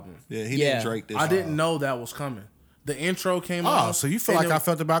hall album. Yeah, he Yeah. didn't Drake this I didn't album. know that was coming. The intro came Oh, on. so you feel and like it- I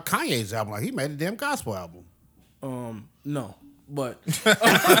felt about Kanye's album? Like he made a damn gospel album. No, but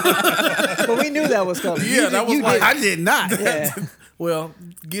But we knew that was coming. Yeah, that was like- I did not. Yeah. well,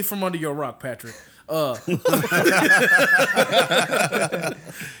 get from under your rock, Patrick.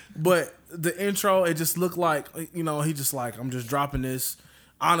 But the intro, it just looked like, he just like, I'm just dropping this.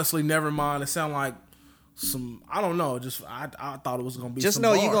 Honestly, never mind. It sounded like some, I don't know. Just I thought it was gonna be. Just some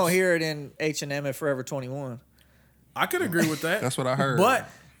know bars. you're gonna hear it in H&M at Forever 21. I could agree with that. That's what I heard. But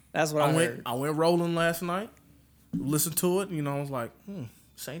That's what I heard. I went rolling last night, listened to it. I was like,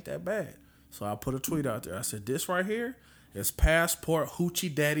 this ain't that bad. So I put a tweet out there. I said, this right here is Passport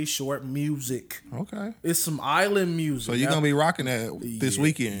Hoochie Daddy short music. Okay. It's some island music. So you're going to be rocking that this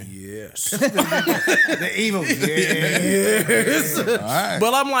weekend. Yes. The evil. Yeah. All right.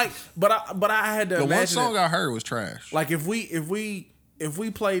 But I'm like, but I had to The imagine one song it. I heard was trash. Like if we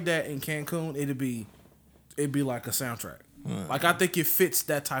played that in Cancun, it'd be like a soundtrack. Like I think it fits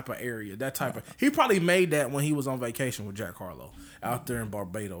that type of area. That type of he probably made that when he was on vacation with Jack Harlow out there in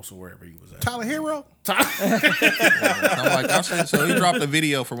Barbados or wherever he was at. Tyler Hero. I'm like, so he dropped a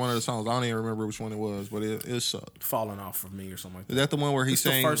video for one of the songs. I don't even remember which one it was, but it sucked. Falling off for me or something like that. Is that the one where he It's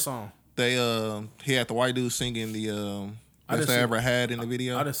sang? the first song. They he had the white dude singing the best didn't I see- ever had in the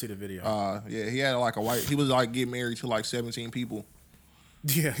video. I didn't see the video. Yeah, he had like he was like getting married to like 17 people.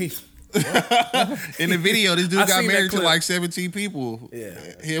 Yeah, In the video, this dude I got seen that married to clip. like 17 people. Yeah.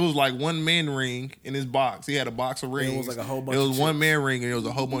 It was like one man ring in his box. He had a box of rings. was like a whole bunch It of was one chicks. man ring and it was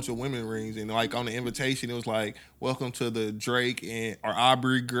a whole bunch of women rings. And like on the invitation, it was like, welcome to the Drake or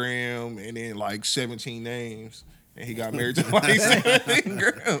Aubrey Graham, and then like 17 names. And he got married to like 17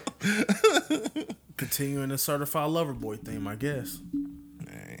 girls. continuing the certified lover boy theme, I guess.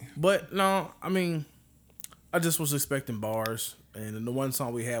 Dang. But no, I mean, I just was expecting bars, and the one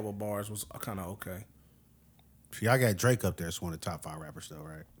song we had with bars was kind of okay. Y'all got Drake up there. It's one of the top 5 rappers, though,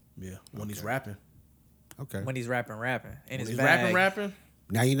 right? Yeah, when he's rapping, Okay. When he's rapping in when his he's bag. rapping.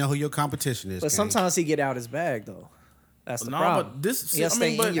 Now you know who your competition is. But gang. sometimes he get out his bag though. That's the No, problem. but this, He has I to mean,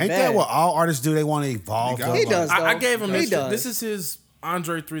 stay but in your Ain't bag. that what all artists do? They want to evolve. He though? He Like, does. I though. gave him He this. does. This is his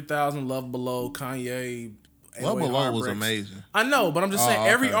Andre 3000, Love Below, Kanye. Love 808 Below was Heartbreaks. amazing. I know, but I'm just saying Oh,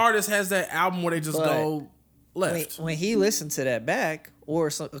 every okay. artist has that album where they just But go left. when he listened to that back, or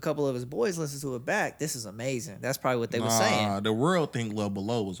a couple of his boys listened to it back, this is amazing. That's probably what they were saying. The world think Love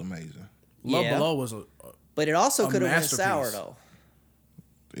Below was amazing. Love Yeah. Below was a But it also a could have been sour masterpiece. though.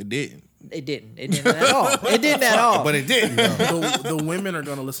 It didn't. It didn't. It didn't at all. It didn't at all. But it didn't. though. the women are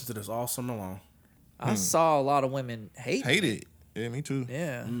gonna listen to this all summer long. I saw a lot of women hate. Hate it. Yeah, me too.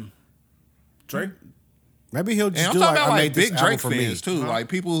 Yeah. Drake. Maybe he'll just And I'm do talking like about I like made this big album Drake for fans me. too. Like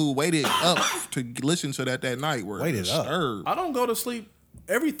people who waited up to listen to that night were Waited up. disturbed. I don't go to sleep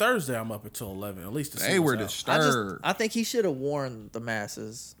every Thursday. I'm up until 11. At least to see They were what's I disturbed. think he should have warned the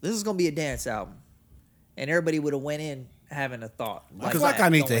masses. This is gonna be a dance album, and everybody would have went in having a thought. I feel like I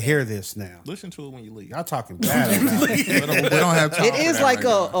need to hear this now. Listen to it when you leave. Y'all talking bad about it. we don't have time. It for is that like right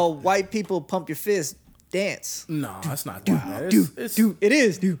now. a white people pump your fist dance. out. No, it's not that bad. Do It's do it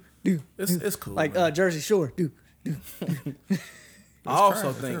is do do. it's cool. Like man. Jersey Shore do. I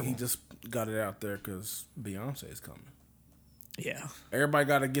also think he just got it out there because Beyonce is coming. Yeah. Everybody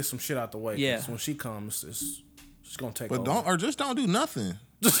got to get some shit out the way. 'cause Yeah. when she comes, it's Just gonna take But over. just don't do nothing.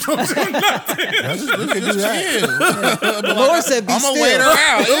 Just don't do nothing. Just chill. The Lord said, "Be I'm still." gonna wait her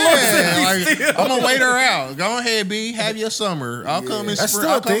out. Yeah, I'm gonna wait her out. Go ahead, B. Have your summer. I'll come in That's spring. still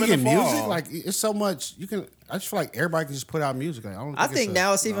I'll a come thing in the in fall. music. Like it's so much you can. I just feel like everybody can just put out music. Like, I think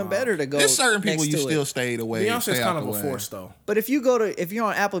now it's even better to go. There's certain people next you to still it. stayed away. Beyonce's stay kind out of the a way. force though. But if you're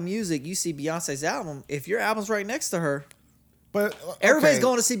on Apple Music, you see Beyonce's album. If your album's right next to her, But everybody's okay.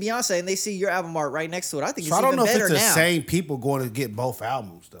 going to see Beyonce and they see your album art right next to it. I think So it's I don't even know if better it's the now. same people going to get both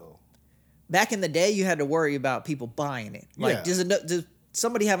albums though. Back in the day, you had to worry about people buying it. Like, Yeah. does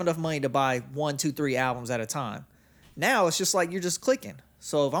somebody have enough money to buy 1, 2, 3 albums at a time? Now it's just like you're just clicking.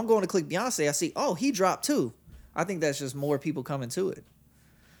 So if I'm going to click Beyonce, I see, oh, he dropped 2. I think that's just more people coming to it.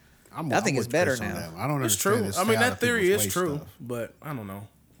 I think it's with better Chris on now. that. I don't It's understand true. this I mean, style that of theory people's is waste true, stuff. but I don't know.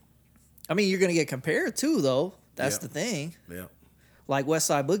 I mean, you're going to get compared too, though. That's Yeah. the thing. Yeah. Like West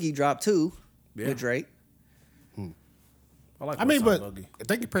Side Boogie dropped 2 Yeah. with Drake. I like. I mean, West but Side Boogie. if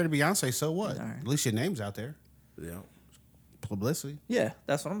they compare to Beyonce, so what? All right. At least your name's out there. Yeah. Publicity. Yeah,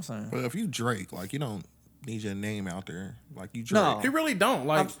 that's what I'm saying. But if you Drake, like you don't need your name out there. Like you Drake. No. He really don't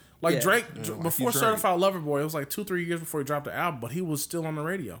like. yeah. Drake like before he Drake. Certified Lover Boy. It was like 2-3 years before he dropped the album, but he was still on the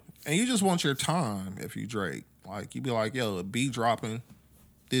radio. And you just want your time if you Drake. Like you be like, yo, B dropping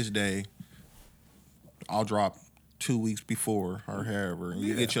this day. I'll drop 2 weeks before or however, and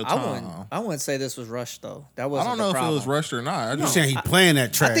you get your time. I wouldn't say this was rushed though. That I wasn't don't know the if problem. it was rushed or not. I You're just, saying he playing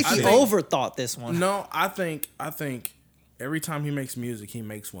that track. I think he shit. overthought this one. No, I think every time he makes music, he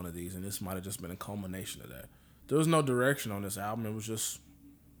makes one of these, and this might have just been a culmination of that. There was no direction on this album. It was just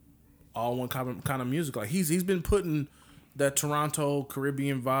all one kind of music. Like he's been putting that Toronto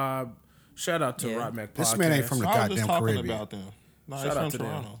Caribbean vibe. Shout out to Yeah. Rock Mac This Podcast. man ain't from the I was just goddamn talking Caribbean. about them. No, Shout it's out from to them.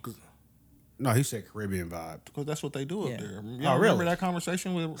 Toronto. 'Cause No, he said Caribbean vibe. Because that's what they do Yeah. up there. You Oh, remember really? that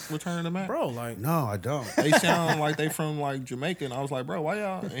conversation with Return to Mac? Bro, like No, I don't. They sound like they from like Jamaica, and I was like, bro, why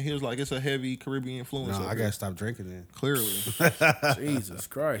y'all? And he was like, it's a heavy Caribbean influence. No, up I there. gotta stop drinking then. Clearly. Jesus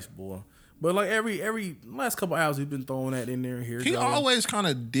Christ, boy. But like every last couple hours, he's been throwing that in there and here. He always kind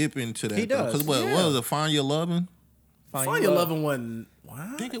of dip into that. He does. Because what was it? Find Your Lovin'? Find Your Lovin' wasn't. What?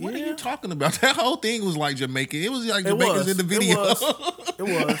 Nigga, what are Yeah. you talking about? That whole thing was like Jamaican. It was like It Jamaicans was. in the video. It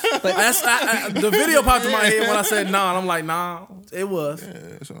was. But the video popped in my head when I said nah, and I'm like, nah, it was.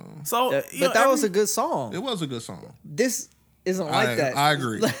 Yeah, so So, But you know, that was a every- good song. it was a good song. This isn't like that. I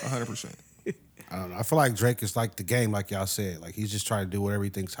agree, 100%. I don't know. I feel like Drake is like the game, like y'all said. Like he's just trying to do whatever he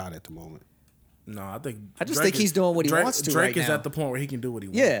thinks hot at the moment. No, I think. I just think he's doing what he wants to Drake right is now. at the point where he can do what he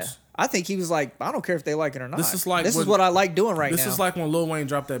Yeah, wants. I think he was like, I don't care if they like it or not. This is like this when- is what I like doing right This now. is like when Lil Wayne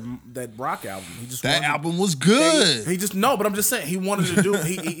dropped that rock album. He just That wanted- album was good. He just no, but I'm just saying he wanted to do.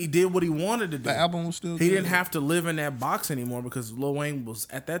 He did what he wanted to do. The album was still He good. didn't have to live in that box anymore because Lil Wayne was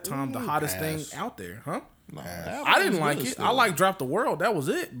at that time the hottest thing pass. out there, huh? Nah, that album I didn't was like good it. still. I like Drop the World. That was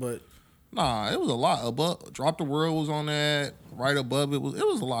it. But Nah, it was a lot above. Drop the World was on that. Right above it was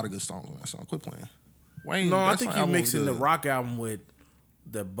a lot of good songs on that song. Quit playing. Wayne. no, I that think song you album was mixing the good. rock album with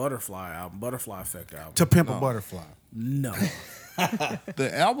the Butterfly album, Butterfly Effect album. To Pimp a Butterfly. No,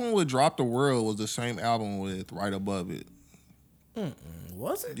 The album with Drop the World was the same album with Right Above It.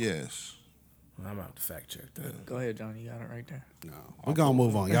 was it? Yes. I'm about to fact check that. Go ahead, John. You got it right there. No, we're gonna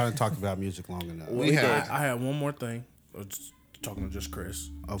move on. Y'all done talked about music long enough. We had. I had one more thing. I was just talking to just Chris.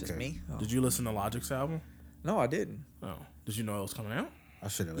 Okay, Just me? Oh. Did you listen to Logic's album? No, I didn't. Oh, did you know it was coming out? I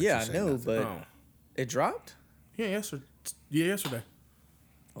should have. Yeah, I knew, but Oh, it dropped. yeah, yesterday. Yeah, yesterday.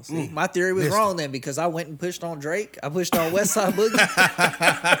 Well, see, my theory was wrong then because I went and pushed on Drake. I pushed on West Side Boogie,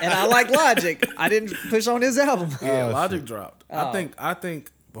 and I like Logic. I didn't push on his album. Yeah, Oh, Logic dropped. Oh. I think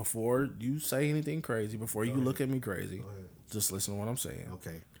before you say anything crazy, before you look at me crazy, just listen to what I'm saying.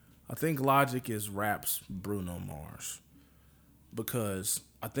 Okay. I think Logic is rap's Bruno Mars because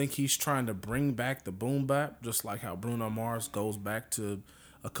I think he's trying to bring back the boom bap, just like how Bruno Mars goes back to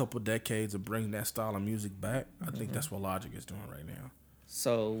a couple decades of bringing that style of music back. I think that's what Logic is doing right now.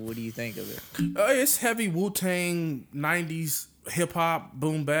 So, what do you think of it? It's heavy Wu-Tang 90s hip hop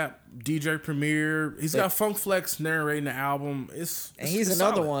boom bap. DJ Premier. He's got Funk Flex narrating the album. And he's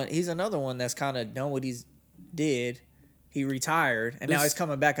another one. He's another one that's kind of done what he's did. He retired, and now This- he's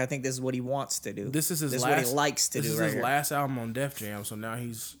coming back. I think this is what he wants to do. This is his this last. is what he likes to this do is right his here. last album on Def Jam. So now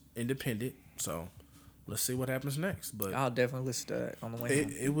he's independent. So let's see what happens next. But I'll definitely listen to that on the way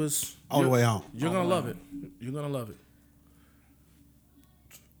home. it was All the you're- way home. You're gonna love it. You're gonna love it.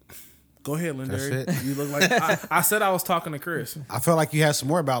 Go ahead, Lindari. That's it? You look like I said I was talking to Chris. I felt like you had some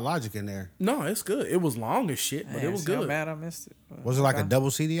more about Logic in there. No, it's good. It was long as shit, but Man, it was see how good. mad I missed it. Was it like a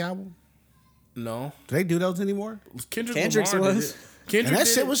double CD album? No, Do they do those anymore? Kendrick Kendrick's Lamar did was. it. Kendrick And that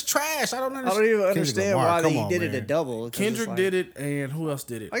did shit it. was trash. I don't I understand. don't even Kendrick understand Lamar, why come they on, did it man. a double. 'cause it's Kendrick like- did it, and who else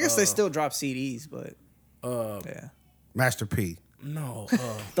did it? I guess they still drop CDs, but yeah. Master P. No.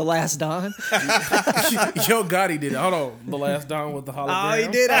 The Last Don. Yo Gotti did it. Hold on. The last Don with the hologram. Oh, he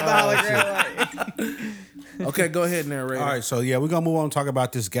did have the hologram. Okay, go ahead, narrator. All right, so yeah, we're gonna move on and talk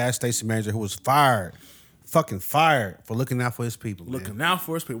about this gas station manager who was fired, fucking fired for looking out for his people. man. Looking out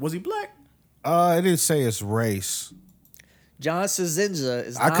for his people. Was he black? It didn't say his race. John Sazinja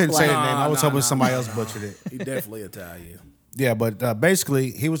is I not couldn't say the black. name. I was hoping somebody else butchered it. He definitely Italian. Yeah, but basically,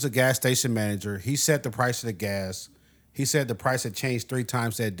 he was a gas station manager. He set the price of the gas. He said the price had changed 3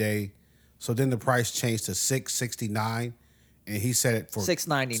 times that day. So then the price changed to $6.69, and he set it for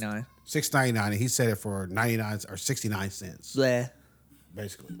 $6.99. $6.99, and he set it for 99 or 69 cents, Bleh.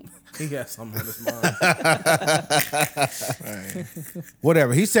 basically. He got something on his mind.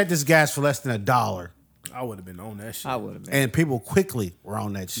 Whatever. He set this gas for less than $1, I would have been on that shit. I would have been. and people quickly were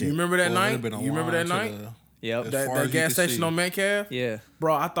on that shit. You remember that Boy, night? it'd been a You remember that line to night? Yep. As That, far that as you gas could station see. on Metcalf? Yeah.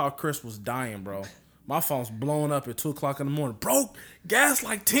 Bro, I thought Chris was dying, bro. My phone's blowing up at 2 o'clock in the morning. Bro, gas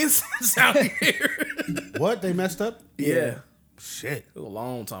like 10 cents out here. What? They messed up? Yeah. Shit. It was a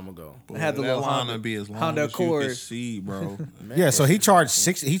long time ago. Boy, had the that little line Honda- would be as long Honda as you Accord. could see, bro. Yeah, so he charged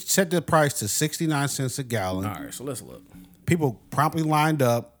he set the price to 69 cents a gallon. All right, so let's look. People promptly lined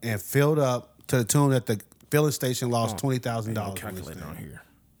up and filled up to the tune that the filling station lost $20,000. No on this calculator thing. on here.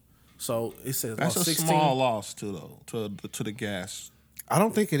 So it says That's lost a 16. small loss to the gas. I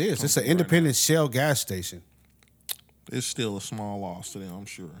don't think it is. It's an independent Shell gas station. It's still a small loss to them, I'm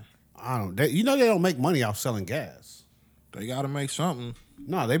sure. I don't. They don't make money off selling gas. They got to make something.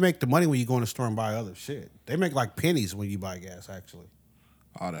 No, they make the money when you go in the store and buy other shit. They make like pennies when you buy gas. Actually,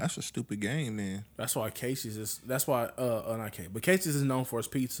 Oh, that's a stupid game, then. That's why Casey's is. That's why not Casey, but Casey's is known for his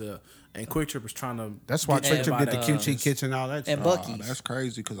pizza, and Quick Trip is trying to. that's why get Quick Trip did the everybody- QT kitchen and all that. And shit. Buc-ee's. That's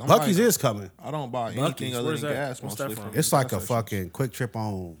crazy because Bucky's is coming. I don't buy Buc-ee's, anything other where's than that? gas What's mostly that from. from? It's like a gas stations. fucking Quick Trip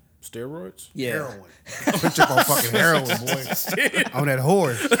on steroids. Yeah. heroin. Quick Trip on fucking heroin, boy. On that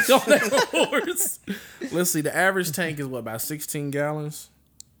horse. Let's see. The average tank is what, about 16 gallons.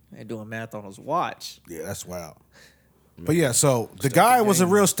 They're doing math on his watch. Yeah, that's wild. But yeah, so the guy was a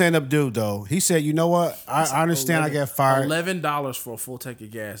real stand-up dude, though. He said, "You know what? I understand. I got fired. $11 for a full tank of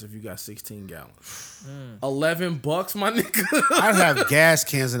gas if you got 16 gallons. $11, my nigga. I'd have gas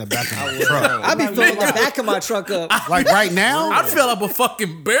cans in the back of my truck. I be filling the back of my truck up. Like right now, I'd fill up a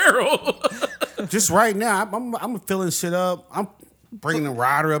fucking barrel. just right now, I'm filling shit up. I'm bringing the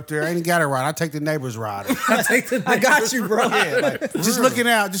rider up there. I ain't got a rider. I take the neighbor's rider. I got you, bro. just looking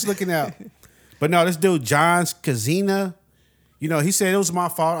out. But no, this dude, John Kazina, you know, he said it was my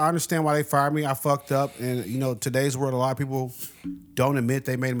fault. I understand why they fired me. I fucked up. And, you know, today's world, a lot of people don't admit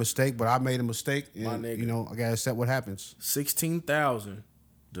they made a mistake, but I made a mistake. And, nigga. you know, I got to accept what happens. 16,000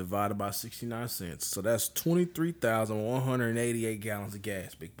 divided by 69 cents. So that's 23,188 gallons of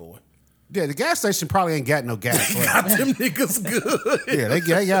gas, big boy. Yeah, the gas station probably ain't got no gas left. Got them niggas good. Yeah, they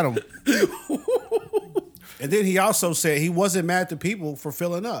got them. And then he also said he wasn't mad at the people for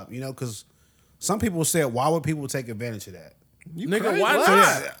filling up, you know, because some people said, why would people take advantage of that? Nigga, why So,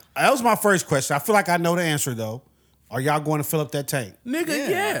 not? yeah, that was my first question. I feel like I know the answer, though. Are y'all going to fill up that tank? Nigga,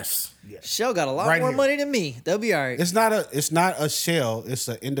 yes. Shell got a lot Right more here. money than me. They'll be all right. It's not a Shell. It's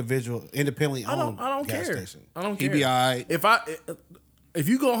an individual, independently owned I don't gas care. station. I don't He care. be all right. If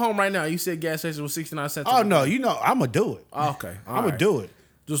you go home right now, you said gas station was 69 cents. Oh no, you know I'm gonna do it. Okay. I'm gonna do it.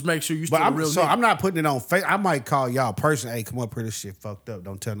 Just make sure you still But a real nigga. I'm not putting it on face. I might call y'all person. Hey, come up here. This shit fucked up.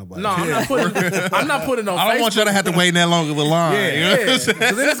 Don't tell nobody. No, I'm not putting it on I don't want Facebook. y'all to have to wait that long of a line. Yeah. you know what I'm Yeah, saying?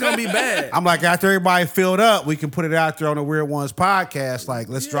 because then it's gonna be bad. I'm like, after everybody filled up, we can put it out there on the Weird Ones podcast. Like,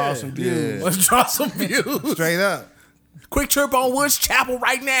 let's draw some views. Let's draw some views. Straight up. Quick Trip on Woods Chapel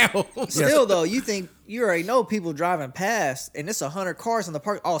right now. Still, though, you already know people driving past, and it's 100 cars in the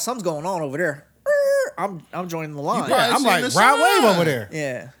park. Oh, something's going on over there. I'm joining the line. Yeah, I'm seen like, the Rod Wave sign. over there.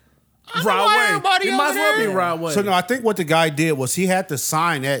 Yeah. Rod Wave. everybody It might as over well be there. Rod Wave. So no, I think what the guy did was he had the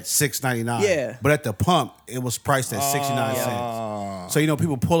sign at $6.99. Yeah. But at the pump, it was priced at 69 cents. So you know,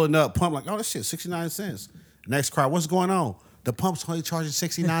 people pulling up, pump like, oh, this shit, 69 cents. Next car, what's going on? The pump's only charging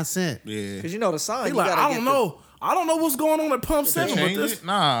 69 cents. Yeah. Because you know the sign. He you like, gotta I get don't know. I don't know what's going on at Pump 7, but Change this it?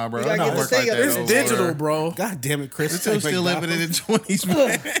 Nah, bro. You gotta It don't get the work thing like up. that it's over digital, there. bro. God damn it, Chris. Still living in the 20s,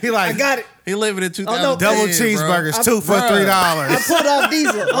 man. He like, I got it. He living in 2010. no, double bro. cheeseburgers, 2 for Bruh. I $3. pulled off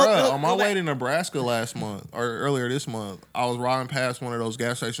diesel. Bruh, on my way to Nebraska last month or earlier this month, I was riding past one of those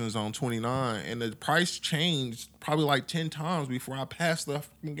gas stations on 29, and the price changed probably like 10 times before I passed the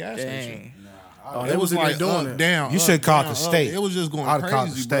fucking gas station. Dang. Oh, It was in there like doing up, it. down. You up, should call it down, the up. state. It was just going I'd call it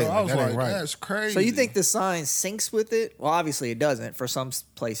the crazy, state. bro. I Like, was that ain't like, right. that's crazy. So you think the sign syncs with it? Well, obviously it doesn't for some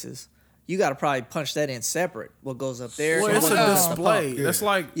places. You got to probably punch that in separate. What goes up there? Well, and it's what a goes up the pump. display. That's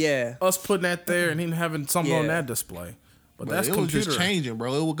like Yeah. us putting that there and then having something on Yeah. that display. But But that's it was computer. just changing,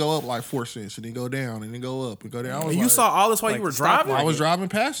 bro. It would go up like 4 cents and then go down and then go up and go down. I was And you like- saw all this while like you were the stock driving? I was driving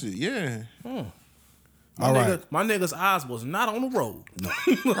past it. Yeah, All right. My nigga's eyes was not on the road.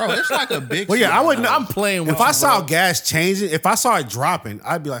 bro. It's like a big. Well, yeah, I wouldn't. I'm playing with If I you, saw bro. gas changing, if I saw it dropping,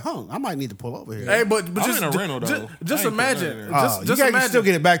 I'd be like, I might need to pull over here. Hey, but I'm just in a rental, though. Just I ain't putting imagine. that in there. Oh, Just you imagine. still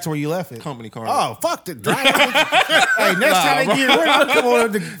get it back to where you left it. Company car. Oh, fuck the driver. Hey, next time they get rid, I'll come over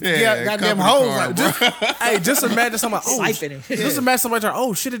the goddamn company hose. car, Like, bro. Hey, just imagine somebody. Oh, Siphoning. just imagine somebody.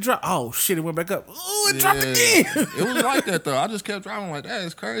 Oh shit! It dropped. Oh shit! It went back up. Oh, it dropped Yeah. again. It was like that though. I just kept driving like that.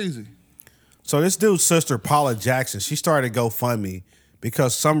 It's crazy. So this dude's sister, Paula Jackson, she started GoFundMe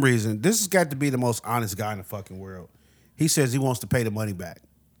because some reason, this has got to be the most honest guy in the fucking world. He says he wants to pay the money back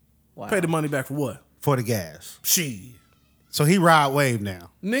Wow. Pay the money back for what? for the gas. Shit, So he ride wave now.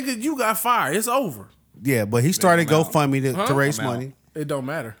 nigga, you got fired. It's over. Yeah, but he started I'm out. GoFundMe to raise I'm out. money. It don't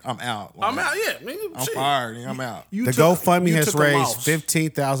matter. I'm out. I'm out. Yeah, nigga. I'm shit. fired. And I'm out. You The took- GoFundMe you has took a raised loss.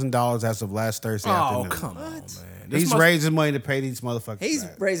 $15,000 as of last Thursday Oh afternoon. come on, man. This He's must- raising money to pay these motherfuckers He's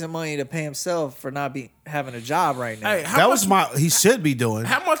back. raising money to pay himself for not having a job right now. Hey, how That much, was he should be doing.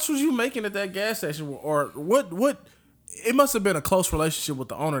 How much was you making at that gas station, or what? It must have been a close relationship with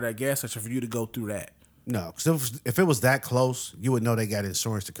the owner of that gas station for you to go through that. No, because if it was that close, you would know they got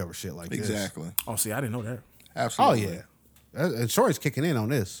insurance to cover shit like this. Exactly. Oh, see, I didn't know that. Oh, Absolutely. yeah. Insurance kicking in on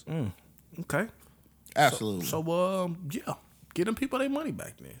this. Okay, Absolutely. so yeah, get them people their money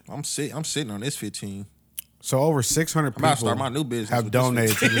back then. I'm sitting on this 15. So over 600 I'm about to people start my new business have with this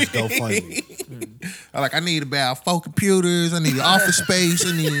donated to this GoFundMe. I need about 4 computers. I need office space.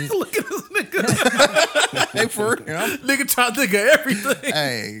 I need. Look at this nigga. Hey, for real. Nigga trying to think of everything.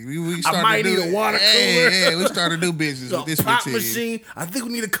 Hey, we started might to do, need a water hey, cooler. Yeah, we started a new business with this Pop 15. machine. I think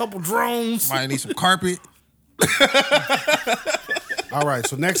we need a couple drones. Might need some carpet. All right,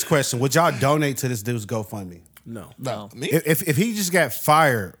 so next question. Would y'all donate to this dude's GoFundMe? No. No. Me? If he just got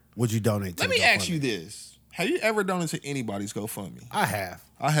fired, would you donate to Let me the ask GoFundMe? you this. Have you ever donated to anybody's GoFundMe? I have.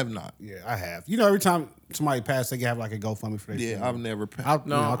 I have not. Yeah, I have. You know, every time somebody passed, they have like a GoFundMe for their Yeah, funeral. I've never.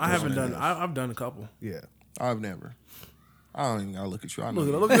 No, I throw haven't some in done. there. I've done a couple. Yeah. I've never. I don't even gotta look at you. I know.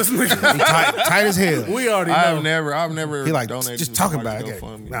 Look at this nigga. He tight as hell. We already know. I've never He like, donated just to talking about somebody's it.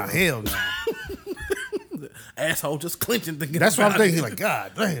 GoFundMe, Nah, bro. hell no. Asshole just clenching thinking. That's what I'm about it. thinking. He's like,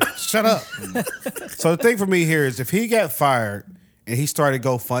 God damn, shut up. So the thing for me here is if he got fired and he started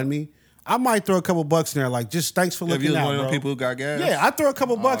GoFundMe, I might throw a couple bucks in there, like just thanks for Have looking you was out, one of bro. them people who got gas? Yeah, I throw a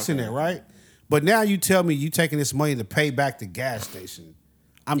couple bucks in there, right? But now you tell me you taking this money to pay back the gas station.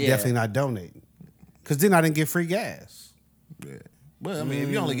 I'm Yeah. definitely not donating. Because then I didn't get free gas. Yeah. But I mean, if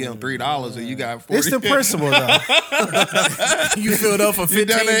you only give them $3 and you got 40, It's the principle, though. You filled up for You $15.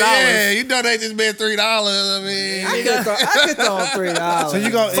 donate, yeah, you donate this man $3. I mean, I could throw him $3. So you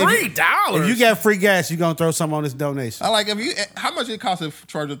go $3? If you got free gas, you gonna throw some on this donation. I like if you. How much it costs to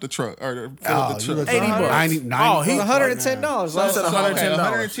charge up the truck or to fill up the you truck? look 80 bucks. 90, Oh, he- $110. So I said So, okay, $110.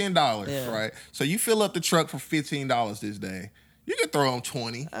 $110, Yeah. right? So you fill up the truck for $15 this day. You can throw them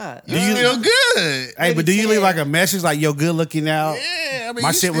 20. Ah, You still good. Hey, but do you leave like a message like, yo, good looking out? Yeah, I mean, My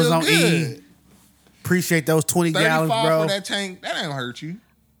you shit was still on good. E. Appreciate those 20 gallons, 35 bro. for that tank. That ain't hurt you.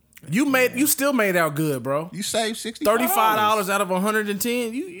 You still made out good, bro. You saved $65. $35 out of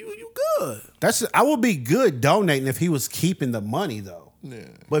 110. You good. I would be good donating if he was keeping the money though. Yeah.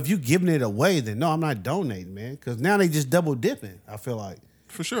 But if you giving it away, then no, I'm not donating, man. Because now they just double dipping. I feel like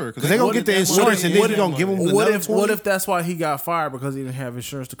For sure. because they gonna get the insurance and then you gonna give them What another if 20? that's why he got fired because he didn't have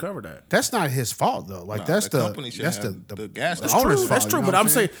insurance to cover that? That's not his fault though. Like Nah, that's the the company should that's have the the gas the station. owner's True, fault. that's you true, know but what I'm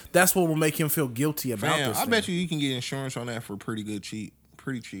saying? saying that's what will make him feel guilty about Fam, this. I thing. bet you can get insurance on that for pretty good cheap.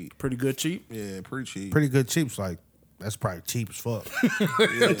 Pretty cheap. pretty good cheap. Yeah, pretty cheap. pretty good cheap's like that's probably cheap as fuck.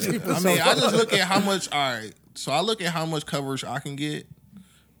 I mean, I just look at how much. All right, so I look at how much coverage I can get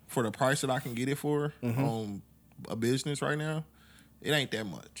for the price that I can get it for on a business right now. It ain't that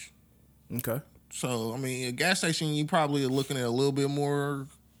much. Okay. So I mean, a gas station you probably are looking at a little bit more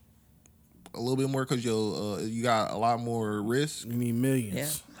because you got a lot more risk. You need millions.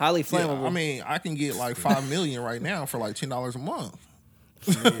 Yeah, highly Yeah, flammable. I mean, I can get like $5 million right now for like $10 a month.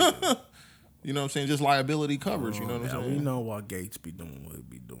 You know what I'm saying? Just liability coverage. You know what I'm Now, saying? we know why Gates be doing what he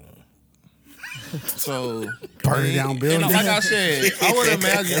be doing. So Burning down buildings. And like I said,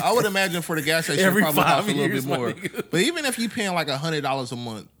 I would imagine for the gas station Every it probably 5 costs a little years, bit my more. nigga. But even if you paying like $100 a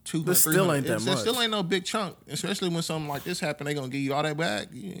month, $200, still ain't that $300, much. It still ain't no big chunk. Especially when something like this happen, they gonna give you all that back.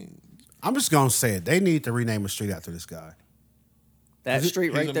 I'm just gonna say it. They need to rename a street after this guy. That street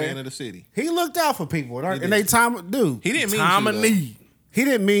He's right a there. man of the city. He looked out for people, and did. they time, dude. He didn't mean Time to, of though. need. He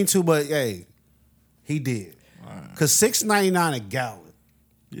didn't mean to, but hey, he did. Cause $6.99 a gallon.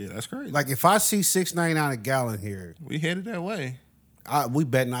 Yeah, that's crazy. Like if I see $6.99 a gallon here, we headed that way. we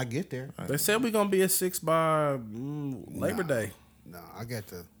better not get there. They said we're gonna be at 6 by Labor Day. No,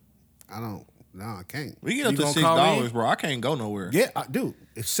 I can't. We get up You to gonna $6, call bro. I can't go nowhere. Yeah, dude,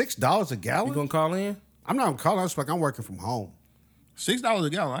 it's $6 a gallon. You gonna call in? I'm not calling. I'm just like I'm working from home. $6 a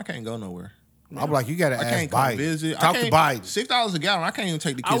gallon. I can't go nowhere. I'm like, you gotta I ask can't come Biden. visit. Talk to Biden. $6 a gallon. I can't even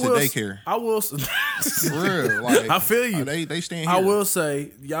take the kids to daycare. I will. For real. Like, I feel you. They staying here. I will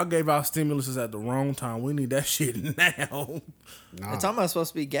say, y'all gave out stimuluses at the wrong time. We need that shit now. Nah. It's almost supposed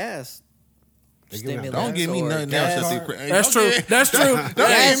to be gas. Stimulus Don't give me or nothing gas. else. That's true. That's true. Don't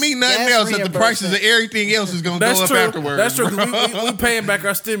give me nothing gas else that the prices of everything else is going to go That's up true. afterwards. That's true. bro. 'Cause we paying back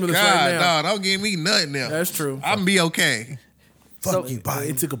our stimulus God, right now. no, don't give me nothing else. That's true. I'm going to be okay. Fuck you, They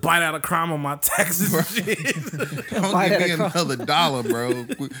Biden. took a bite out of crime on my taxes and shit. Don't Bite give at me a crime. another dollar, bro.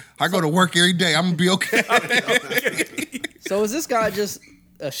 I go to work every day. I'm going to be okay. So is this guy just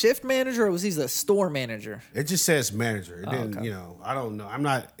a shift manager, or was he the store manager? It just says manager. It didn't, okay. I don't know. I'm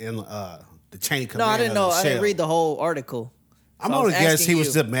not in the chain of No, I command. didn't of know. the I didn't Shell. read the whole article. I'm So I was gonna guess asking he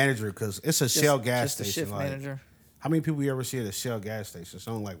was you. the manager because it's a Shell gas Just a station. shift Like, manager. how many people you ever see at a Shell gas station? It's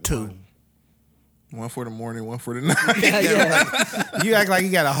only like Two. one. One for the morning, one for the night. Yeah. You act like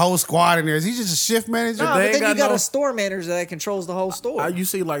you got a whole squad in there. Is he just a shift manager? No, They but ain't then you got got no- a store manager that controls the whole store. You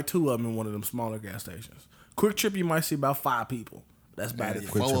see like 2 of them in one of them smaller gas stations. Quick Trip, you might see about 5 people. That's about it.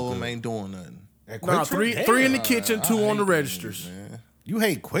 Four of them ain't doing nothing. At Nah, Quick Trip? three in the kitchen, 2 on the hate registers. these, man. You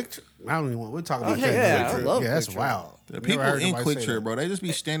hate Quick Trip? I don't even want. We're talking about yeah, that. I Quick Trip. love Yeah, that's Quick Trip. wild. The Never people heard in nobody Quick say Trip, that. bro, they just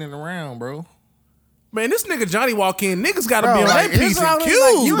be standing around, bro. Man, this nigga Johnny walk in. Niggas got to Bro, be on like, their P's it's and always Q's,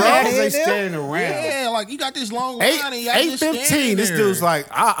 like, you bro. ass Yeah, ain't standing around. Yeah, like you got this long line and y'all just 8:15. standing This there. dude's like,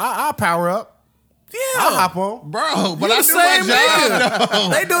 I'll power up. Yeah. I'll hop on. bro, but You I the do my same job, nigga. though.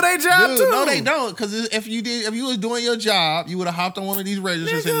 They do their job Dude, too. no, they don't. Because if you was doing your job, you would have hopped on one of these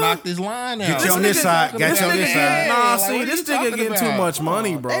registers and Nigga. knocked this line out. Get you on this side. Get you on this side. Nah, Like, see, what this are you nigga talking getting too about? much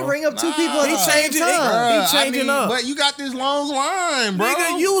money, bro. They ring up 2 people at He the same changing- time. He changing up. But you got this long line, bro.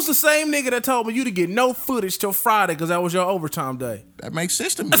 Nigga, you was the same nigga that told me you to get no footage till Friday because that was your overtime day. That makes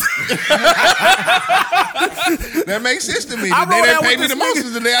sense to me. That makes sense to me. I The day roll they out pay with me the this most nigga.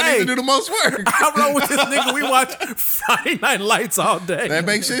 is the day I need Hey. to do the most work. I roll with this nigga. We watch Friday Night Lights all day. That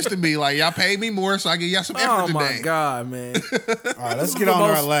makes sense to me. Like y'all paid me more, so I give y'all some effort Oh today. my god, man! All right, let's get The on to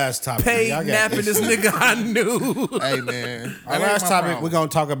our most last topic. Paid Y'all got napping this nigga I knew. Hey man, Our last topic, we're going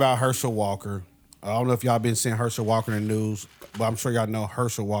to talk about Herschel Walker. I don't know if y'all been seeing Herschel Walker in the news, but I'm sure y'all know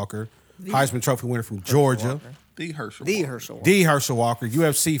Herschel Walker, Heisman Trophy winner from Georgia. The Herschel. The Walker. Herschel. The Herschel Walker,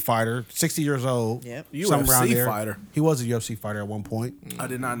 UFC fighter, 60 years old. Yep. somewhere around UFC there. fighter. He was a UFC fighter at one point. I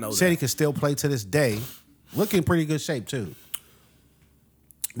did not know Said he that. can still play to this day. Looking in pretty good shape, too.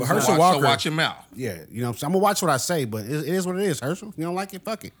 But So Herschel watch- Walker. So watch him out. Yeah, you know, I'm going to watch what I say, but it is what it is, Herschel. If you don't like it,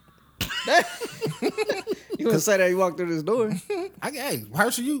 fuck it. You gonna say that you walked through this door? Hey,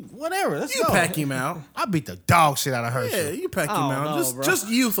 Herschel, you, whatever. Let's You go. pack him out. I beat the dog shit out of Herschel. Yeah, you pack him Oh, out. no, Just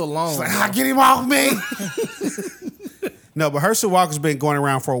youth alone. Like, bro. get him off me. No, but Herschel Walker's been going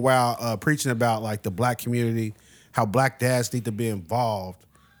around for a while preaching about like the black community, how black dads need to be involved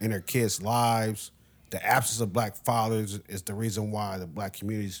in their kids' lives. The absence of black fathers is the reason why the black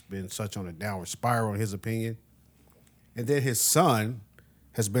community's been such on a downward spiral, in his opinion. And then his son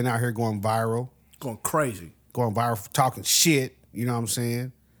has been out here going viral Going crazy. for talking shit, you know what I'm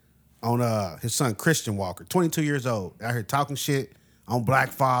saying? On his son Christian Walker, 22 years old, out here talking shit on black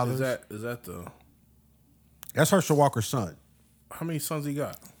fathers. Is that the? That's Herschel Walker's son. How many sons he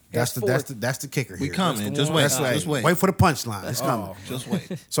got? That's the kicker here. We coming. the Just one. wait. That's Just wait. Wait for the punchline. It's coming. Oh, Just wait.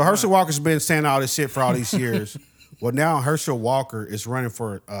 So Herschel Walker's been saying all this shit for all these years. Well, now Herschel Walker is running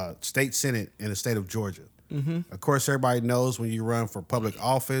for state senate in the state of Georgia. Of course, everybody knows when you run for public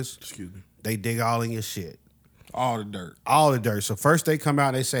office, excuse me. they dig all in your shit. All the dirt. All the dirt. So first they come out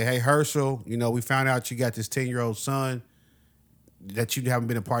and they say, hey, Herschel, you know, we found out you got this 10-year-old son that you haven't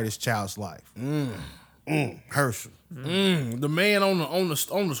been a part of this child's life. Herschel. The man on the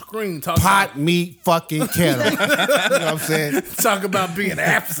screen talking Pot, meat, fucking kettle. You know what I'm saying? talk about being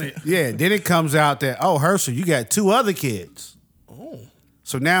absent. Yeah, then it comes out that, oh, Herschel, you got 2 other kids. Oh.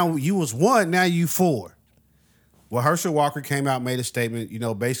 So now you was 1, now you 4. Well, Herschel Walker came out, made a statement. You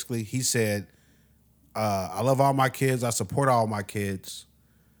know, basically he said, I love all my kids. I support all my kids.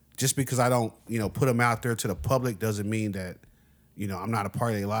 Just because I don't, you know, put them out there to the public doesn't mean that, you know, I'm not a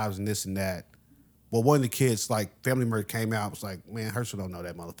part of their lives and this and that. well, one of the kids, like Family Murder came out, was like, man, Herschel don't know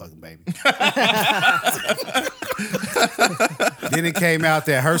that motherfucking baby. Then it came out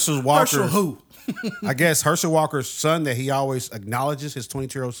that Herschel Walker. Herschel who? I guess Herschel Walker's son that he always acknowledges, his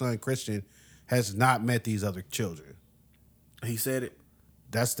 22-year-old son, Christian, has not met these other children. He said it.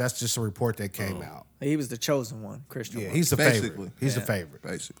 That's just a report that came out. He was the chosen one, Christian. Yeah, one. he's the Basically. favorite. He's the favorite.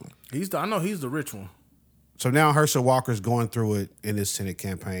 Basically. I know he's the rich one. So now Herschel Walker's going through it in his Senate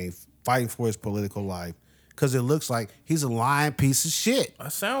campaign, fighting for his political life, because it looks like he's a lying piece of shit.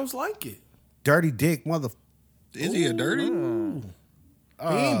 That sounds like it. Dirty dick mother. Is he a dirty? He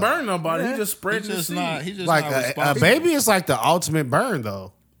ain't burned nobody. He just spread He's the just seed. not. He's just Like not a responsible. baby is like the ultimate burn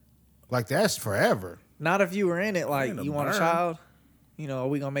though. Like that's forever. Not if you were in it. Like, Ain't a you want a burn. child? You know, are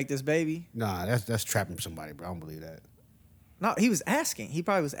we gonna make this baby? Nah, that's trapping somebody, bro. I don't believe that. No, he was asking. He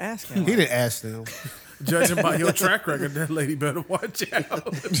probably was asking. He didn't ask them. Judging by your track record, that lady better watch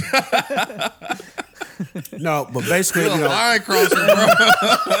out. No, but basically, You're a you know, line crosser, bro.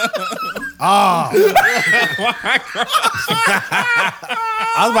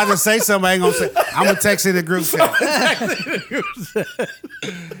 I was about to say something. I ain't gonna say. I'm gonna text in the group chat.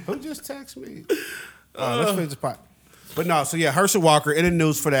 Who just text me? Let's finish the pot. But no, so yeah, Herschel Walker in the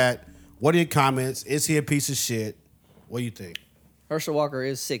news for that. What are your comments? Is he a piece of shit? What do you think? Herschel Walker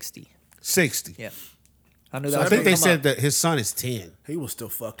is 60. 60. Yeah. I knew that. So was I think gonna they come said up. that his son is 10. He was still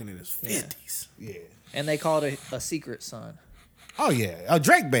fucking in his 50s. Yeah. And they called it a secret son. Oh yeah, a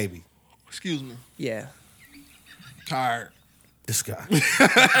Drake baby. Excuse me. Yeah. Tired. This guy. And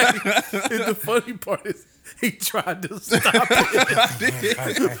the funny part is, he tried to stop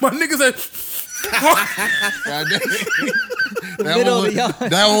it. My nigga said, God damn. Middle of the yard.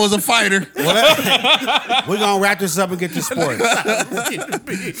 That one was a fighter. We're gonna wrap this up and get to sports.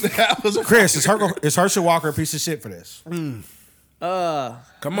 That was a Chris, is Herschel Walker a piece of shit for this?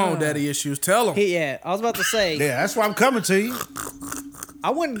 come on, daddy issues. Tell him. Yeah. I was about to say, Yeah, that's why I'm coming to you. I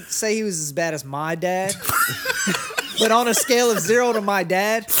wouldn't say he was as bad as my dad. But on a scale of 0 to my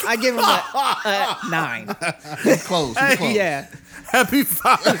dad, I give him a 9. close. Close. Yeah. Happy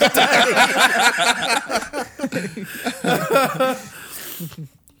Father's Day.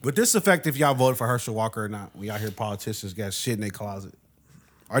 Would this affect if y'all voted for Herschel Walker or not? When y'all hear politicians got shit in their closet,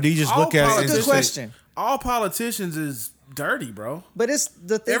 or do you just look at it and That's a good just say, question. All politicians is dirty, bro. But it's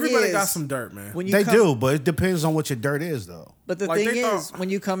the thing Everybody is, got some dirt, man. when you they come, do, but it depends on what your dirt is, though. But the Like, thing they is, thought- when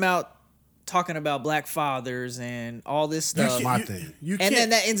you come out talking about black fathers and all this stuff, That's my thing. You and can't, then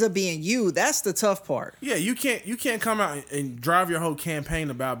that ends up being you, that's the tough part. yeah, you can't come out and drive your whole campaign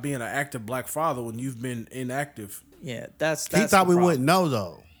about being an active black father when you've been inactive. Yeah, that's He thought we wouldn't know,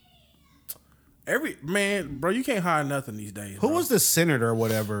 though. Every man, bro, you can't hide nothing these days. Who bro. was the senator or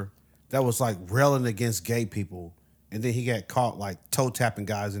whatever that was like railing against gay people, and then he got caught like toe tapping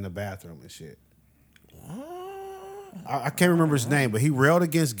guys in the bathroom and shit? I can't remember his name, but he railed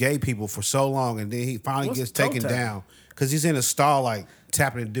against gay people for so long, and then he finally What's gets toe taken tapping? down because he's in a stall like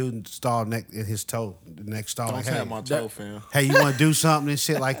tapping the dude in the stall neck in his toe, the next stall. Don't Like, tap hey, my toe, fam. hey, you want to do something and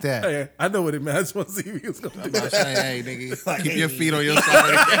shit like that? Hey, I know what it meant. I just want to see if he was gonna do I'm that. saying, hey, nigga, keep your feet on your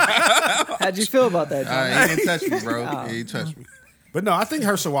side. How'd you feel about that, John? He didn't touch me, bro. He didn't touch me. But no, I think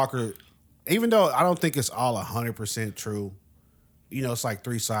Herschel Walker, even though I don't think it's all 100% true, you know, it's like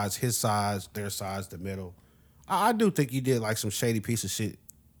three sides: his sides, their sides, the middle. I do think you did like some shady piece of shit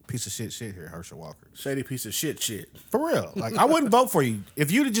here, Herschel Walker. Shady piece of shit. For real. Like, I wouldn't vote for you.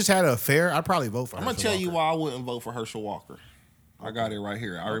 If you'd have just had an affair, I'd probably vote for I'm Herschel gonna tell you Walker. why I wouldn't vote for Herschel Walker. I got it right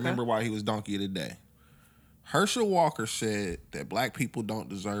here. I remember why he was donkey of the day. Herschel Walker said that black people don't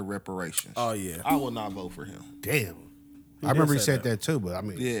deserve reparations. Oh, yeah. I will not vote for him. Damn. I remember he say said that too, but I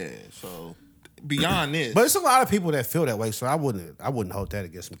mean, Yeah. So beyond this, but it's a lot of people that feel that way, so I wouldn't hold that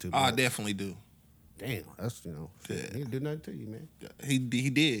against him too I much. definitely do. Damn, that's Yeah. he didn't do nothing to you, man. He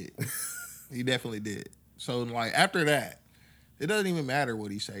did. He definitely did. So like after that, it doesn't even matter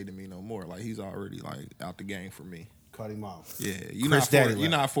what he say to me no more. Like he's already like out the game for me. Cut him off. Yeah, you're Chris not Daddy for, you're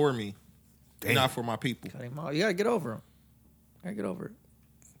left. not for me. Damn. You're not for my people. Cut him off. You gotta get over him. Gotta get over it.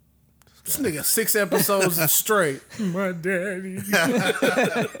 This nigga 6 episodes straight. My daddy.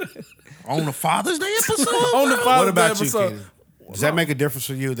 On the Father's Day episode? On the What Father's about Day you, episode. Kenan? Does that make a difference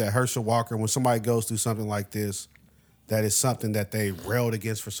for you that Herschel Walker, when somebody goes through something like this, that is something that they railed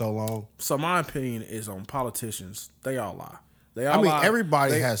against for so long? So my opinion is on politicians. They all lie. They I all mean, lie.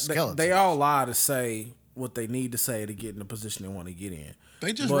 everybody They- has skeletons. They all lie to say what they need to say to get in the position they want to get in.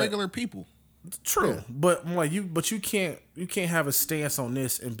 They just But- regular people. True, but like you can't have a stance on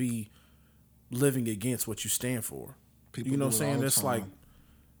this and be living against what you stand for. People You know do what I'm it all saying? the It's time. like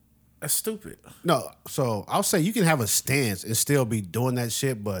that's stupid. No, so I'll say you can have a stance and still be doing that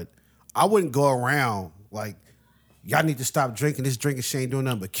shit, but I wouldn't go around like, y'all need to stop drinking. This drinking shit ain't doing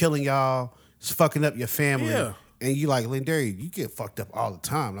nothing but killing y'all. It's fucking up your family. Yeah. And you like, Lindari, you get fucked up all the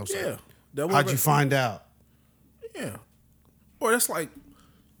time. And I was Yeah. like, how'd you find out? Yeah. Or that's like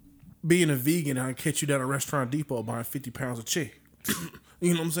being a vegan and I catch you down at Restaurant Depot buying 50 pounds of chicken.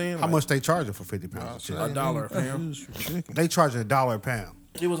 You know what I'm saying? How much they charging for 50 pounds of chicken? $1 a pound. They charging $1 a pound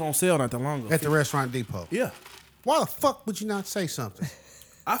It was on sale not that long ago. at the Restaurant Depot. Yeah. Why the fuck would you not say something?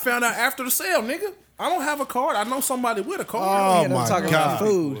 I found out after the sale, nigga. I don't have a card. I know somebody with a card. Oh, I'm my talking God. about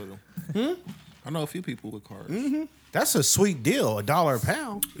food. I know a few people with cards. That's a sweet deal, $1 a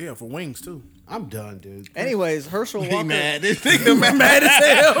pound. Yeah, for wings too. I'm done, dude. Anyways, Herschel Walker. This nigga mad as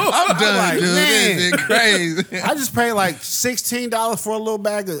hell. I'm done, like, dude. man. This is crazy. I just paid like $16 for a little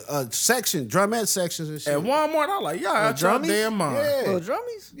bag of section, drumette sections and shit. At Walmart, I like, yeah, I try drummies? damn mind. Yeah. Oh,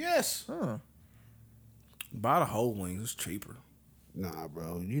 drummies? Yes. Buy the whole wings. It's cheaper. Nah,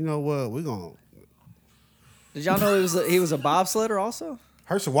 bro. You know what? We're going to... Did y'all know he was a bobsledder also?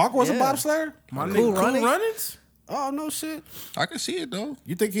 Herschel Walker was a Yeah. bobsledder? My Cool nigga, Runnings? Cool Runnings? Oh, no shit. I can see it though.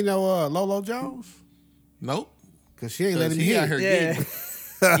 You think you know Lolo Jones? Nope. Because she ain't letting me He out hit. here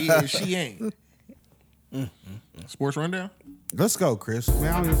Yeah. getting. She ain't. Sports rundown. Let's go, Chris.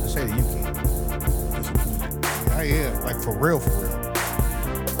 Man, I don't even have to say that you can. I am. Like, for real, for real.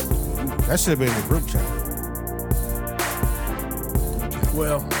 That should have been in the group chat.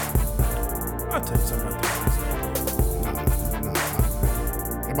 Well, I'll tell you something about that. No.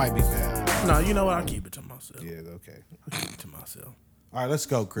 It might be bad. No, you know what? I'll keep it to myself. Yeah, okay. I'll keep it to myself. All right, let's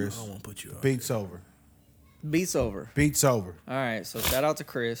go, Chris. I don't want to put you up. Beats over. Beats over. Beats over. All right, so shout out to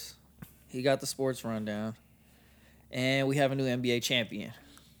Chris. He got the sports rundown. And we have a new NBA champion.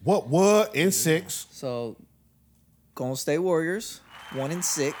 What in 6? So, Golden State Warriors,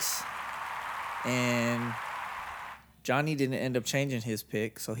 1-6. And Johnny didn't end up changing his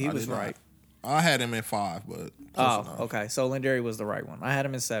pick, so he I was did not. right. I had him at 5, but close Oh, enough. okay. So Lindari was the right one. I had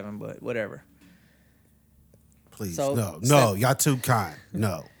him in 7, but whatever. Please. So, no. Steph- Y'all too kind.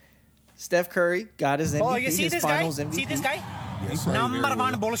 No. Steph Curry got his MVP, Oh, you see his this guy? finals MVP. See this guy? Yes, Number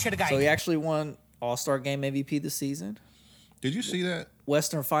one bullshit guy. So he actually won All-Star Game MVP this season, Did you see that?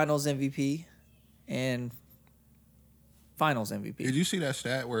 Western Finals MVP, and Finals MVP. Did you see that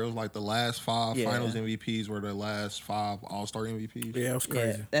stat where it was like the last 5 Yeah. Finals MVPs were the last 5 All-Star MVPs? Yeah, it was Yeah,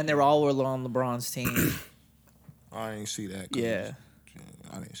 crazy. and they were all on LeBron's team. I ain't see that. 'cause Yeah.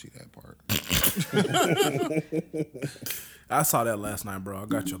 I didn't see that part. I saw that last night, bro. I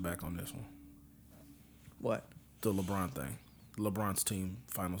got your back on this one. What? The LeBron thing. LeBron's team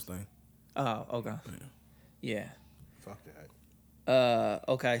finals thing. Oh, okay. Yeah. Fuck that.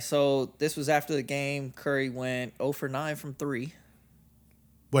 Okay, so this was after the game. Curry went 0 for 9 from 3.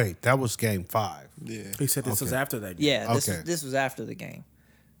 Wait, that was game 5. Yeah. He said this was after that game. Yeah, Okay. this was after the game.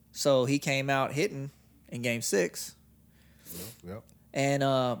 So he came out hitting in game 6. Yep. And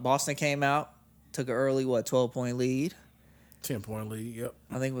Boston came out, took an early, 12-point lead. 10-point lead, yep.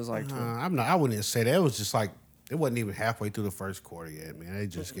 I think it was like 12. I wouldn't even say that. It was just like, it wasn't even halfway through the first quarter yet, man. They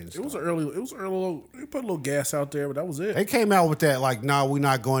just getting It was started. an early, they put a little gas out there, but that was it. They came out with that, like, no, we're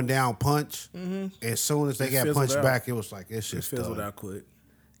not going down punch. Mm-hmm. As soon as they It got fizzled punched out. back, it was like, it's It just fizzled done. out quick.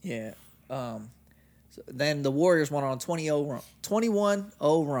 Yeah. So then the Warriors went on a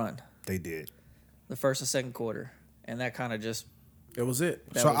 21-0 run They did. the first and second quarter. And that kind of just... It was it.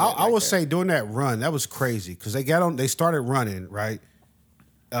 that So was it I right would there. say during that run, that was crazy because they started running, right?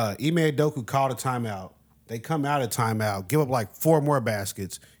 Ime Udoka called a timeout. They come out of timeout, give up like 4 more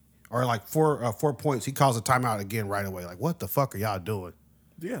baskets or like 4 points. He calls a timeout again right away. Like, what the fuck are y'all doing?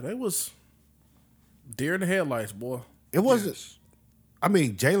 Yeah, that was deer in the headlights, boy. It wasn't. I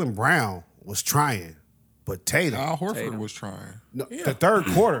mean, Jaylen Brown was trying, but Tatum. Al Horford was trying. No, the third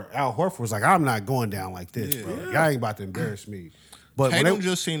quarter, Al Horford was like, I'm not going down like this, bro. Y'all ain't about to embarrass me. But when Tatum they,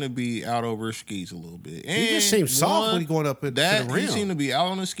 just seemed to be out over his skis a little bit. he just seemed soft when he going up into the He rim. seemed to be out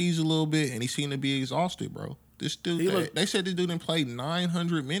on the skis a little bit, and he seemed to be exhausted, bro. This dude, He looked- they said this dude didn't play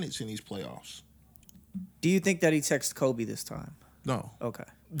 900 minutes in these playoffs. Do you think that he texted Kobe this time? No. Okay.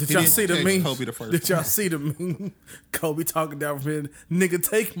 Did He y'all didn't see the take meme? Kobe the first Did y'all time. see the meme? Kobe talking down from here, nigga,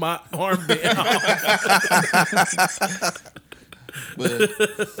 take my armband off. But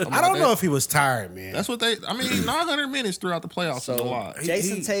I don't know if he was tired, man. That's what they. I mean, 900 minutes throughout the playoffs So is a lot.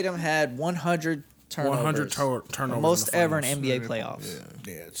 Jason Tatum had 100 turnovers. 100 turnovers. The most in the ever in finals. NBA playoffs.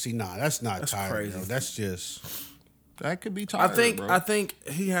 Yeah, see, nah, that's not tired. crazy. Yo. That's just That could be tired. bro. I think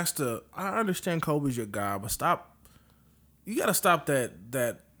he has to. I understand Kobe's your guy, but stop. You got to stop that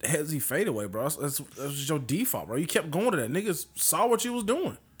hezzy fadeaway, bro. That's your default, bro. You kept going to that. Niggas saw what you was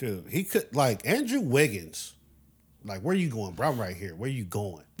doing. dude. He could like Andrew Wiggins Like, where you going, bro? I'm right here. Where you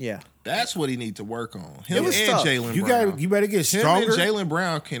going? Yeah. That's what he needs to work on. Him was and tough. Jaylen You Brown. you better get Him stronger. and Jaylen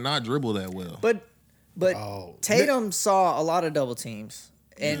Brown cannot dribble that well. But Oh. Tatum saw a lot of double teams.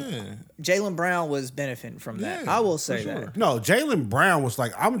 And Yeah. Jaylen Brown was benefiting from that. Yeah, I will for say sure. that. No, Jaylen Brown was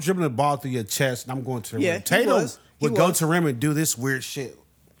like, I'm dribbling the ball through your chest and I'm going to the Yeah, rim. he Tatum was. He would go was. to rim and do this weird shit.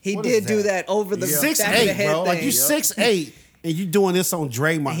 He What did is do that over the back of the 6'8", head bro. thing. Like, you 6'8", and you doing this on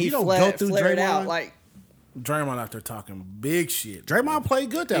Draymond. He You don't go through flared Draymond. out like Draymond out there talking big shit. Draymond played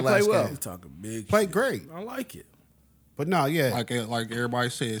good that He last played well. game. He's talking big Played shit. great. I like it. But no, yeah. Like everybody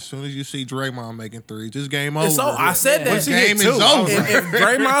said, as soon as you see Draymond making threes, this game over. It's so I said This that. game is Two. I was over. If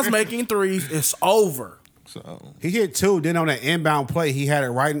Draymond's making threes, it's over. So He hit 2. Then on that inbound play, he had it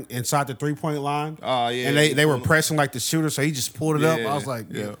right inside the 3-point line. Oh, yeah. And they were pressing like the shooter, so he just pulled it up. I was like,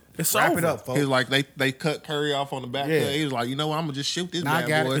 yeah. It's wrap over. it up, folks. He was like they cut Curry off on the back. Yeah. He was like, you know what? I'm gonna just shoot this Nah, I bad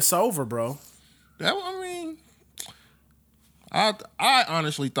got it. boy. It's over, bro. I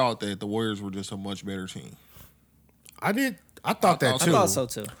honestly thought that the Warriors were just a much better team. I thought that I too. I thought so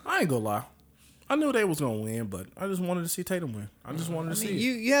too. I ain't gonna lie. I knew they was gonna win, but I just wanted to see Tatum win. I just wanted to see it.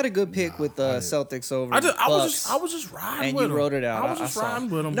 You had a good pick with Celtics over I was Bucks, just riding and with you them. wrote it out. I was just saw. riding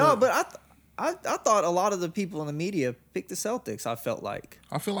with them. No, but I thought a lot of the people in the media picked the Celtics. I felt like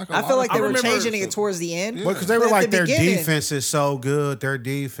I feel like I felt like they I were remember- changing it towards the end. But because they were But at like, the their beginning- defense is so good. Their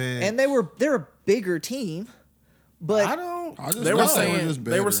defense. and they're a bigger team. But I don't. I just they were thought saying just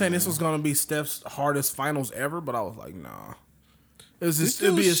they were better, saying this man. was gonna be Steph's hardest finals ever, but I was like, nah. It'd This be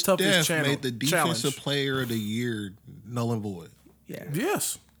his dude toughest Steph channel. made the defensive player of the year null and void. yeah,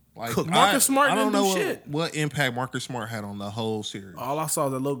 Yes. Like Marcus Smart I don't didn't know do shit. what impact Marcus Smart had on the whole series. All I saw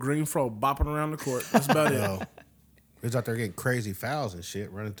was that little green fro bopping around the court. That's about it. Yo, he was out there getting crazy fouls and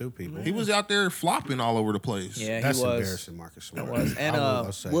shit, running through people. He was out there flopping all over the place. yeah, That's he was. embarrassing, Marcus Smart. It was. And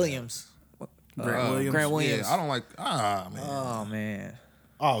I'll say that. Williams. Grant Williams. Yeah, I don't like. Man. Oh man.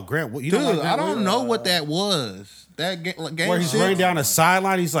 Oh, Grant, you Dude, don't like I Grant don't Williams? know what that was. That game Where he's six? running down the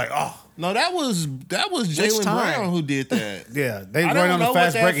sideline, he's like, oh, No, that was Jalen time? Brown who did that. yeah. They I run don't on know the what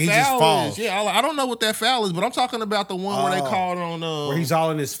fast that break and he just foul falls. is. Yeah, I don't know what that foul is, but I'm talking about the one where they called on. Where he's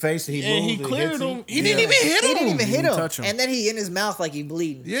all in his face and he and moves he and cleared hits him. He didn't even hit him. He didn't even hit him. touch him. And then he in his mouth like he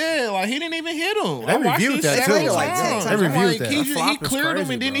bleeding. Yeah, like he didn't even hit him. They I watched reviewed it that, several too. Like, times. they I'm reviewed like, that. He, The he flop is cleared him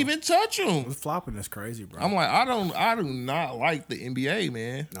crazy, and didn't bro. even touch him. The flopping is crazy, bro. I'm like, I do not like the NBA,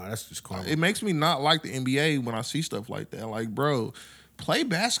 man. No, that's just karma. It makes me not like the NBA when I see stuff like that. Like, bro, play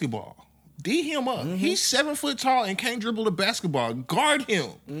basketball. D him up. He's 7 foot tall and can't dribble the basketball. Guard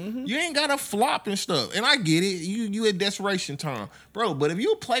him. You ain't gotta flop and stuff. And I get it. You at desperation time, bro. But if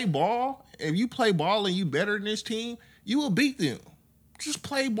you play ball and you better than this team, you will beat them. Just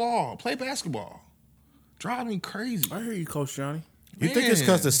play ball. Play basketball. Drive me crazy. I hear you, Coach Johnny. You think it's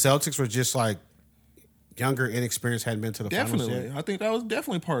because the Man. Celtics were just like younger, inexperienced, hadn't been to the finals Definitely. yet? I think that was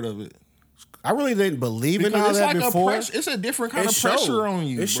definitely part of it. I really didn't believe in Because all it's that like before. it's a different kind It of showed. pressure on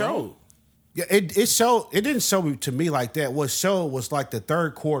you. It bro. showed. Yeah, it showed. It didn't show me to me like that. What showed was like the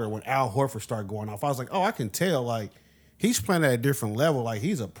third quarter when Al Horford started going off. I was like, oh, I can tell. Like he's playing at a different level. Like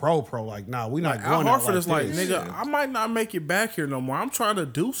he's a pro. Like, nah, we're not Al going out Horford is like, this. nigga, I might not make it back here no more. I'm trying to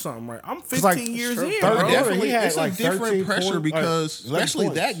do something right. I'm 15 like, years third in, quarter, bro. he Definitely, had it's like a different 13 pressure points, because 11 especially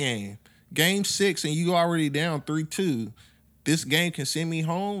points. that game 6, and you already down 3-2. This game can send me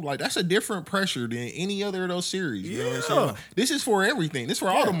home. Like that's a different pressure than any other of those series. You know what I'm saying? Yeah. This is for everything. This is for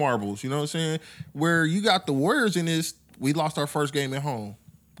all the marbles. You know what I'm saying? Where you got the Warriors in this. We lost our first game at home.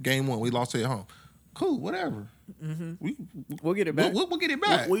 Game 1, we lost it at home. Cool, whatever. We'll get it back. We'll get it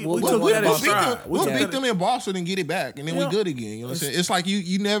back. We We'll took that in beat stride. them, we'll beat them in Boston and get it back, and then we Yeah. good again. You know what I'm saying? It's like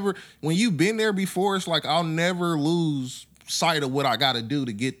you never, when you've been there before, it's like I'll never lose sight of what I got to do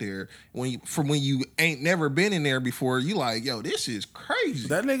to get there. When you ain't never been in there before, you like, yo, this is crazy.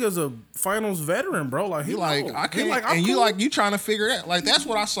 That nigga's a finals veteran, bro. Like he You like, know. I He can't, like, I'm and you cool. like, you trying to figure it out. Like that's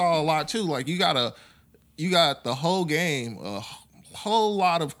what I saw a lot too. Like you got the whole game, a whole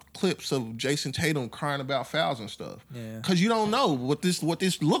lot of clips of Jason Tatum crying about fouls and stuff. Yeah. Cause you don't know what this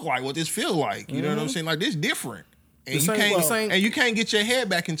look like, what this feel like. You know what I'm saying? Like this different. And This you ain't- can't, this ain't- and you can't get your head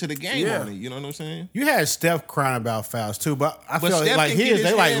back into the game Yeah. on it. You know what I'm saying? You had Steph crying about fouls too, but I But feel Steph like can get his, his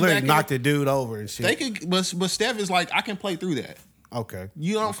they like hand literally back in knocked the- the dude over and shit. They could, but Steph is like, I can play through that. Okay.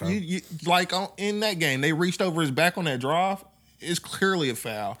 You don't, Okay. you like in that game, they reached over his back on that drive. It's clearly a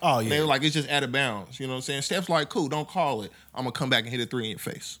foul. Oh, yeah. They were like, it's just out of bounds. You know what I'm saying? Steph's like, cool, don't call it. I'm gonna come back and hit a 3 in your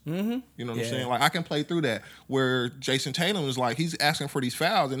face. Mm-hmm. You know what I'm saying? Like I can play through that. Where Jason Tatum is like, he's asking for these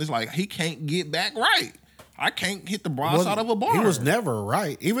fouls, and it's like he can't get back right. I can't hit the broad side of a bar. He was never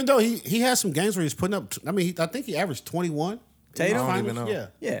right, even though he had some games where he's putting up. I mean, I think he averaged 21. Tatum? in the I don't even finals. know.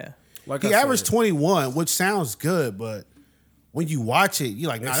 Yeah. Yeah. Like he I averaged said. 21, which sounds good, but when you watch it, you're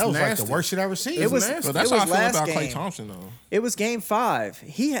like, nah, It's that was like nasty. the worst shit I ever seen. It was- nasty. But that's It how I was feel last about Klay game. Thompson though. It was game 5.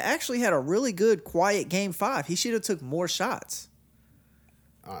 He actually had a really good, quiet game 5. He should have took more shots.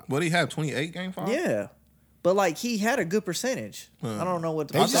 What did he have? 28 game 5? Yeah. But, like, he had a good percentage. I don't know what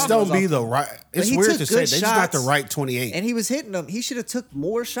the They just don't be the right. It's he weird took to say. good They just not the shots, right 28. And he was hitting them. He should have took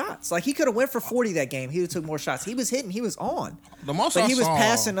more shots. Like, he could have went for 40 that game. He would have took more shots. He was hitting. He was on. The most But I he was saw-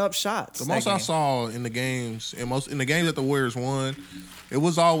 passing up shots. The that most I game. saw in the games, in the games that the Warriors won, it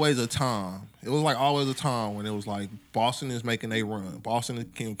was always a time. It was like always a time when it was like Boston is making a run. Boston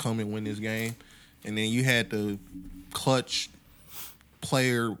can come and win this game, and then you had the clutch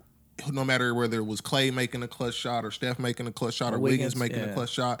player. No matter whether it was Klay making a clutch shot or Steph making a clutch shot or Wiggins making a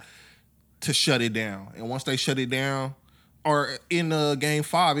clutch shot, to shut it down. And once they shut it down, or in game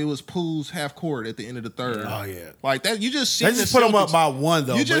 5, it was Poole's half court at the end of the third. Oh, yeah. Like that. You just see They just put them up by one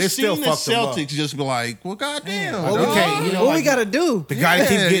though, You but just it still seen the fucked them up. Celtics just be like, well, goddamn. Well, we dog. can't, you know, What we like, got to do? the guy that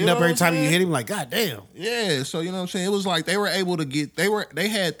keep Yeah, getting you up know every what time I'm you saying? hit him, like, God damn. Yeah, so you know what I'm saying? It was like they were able to get they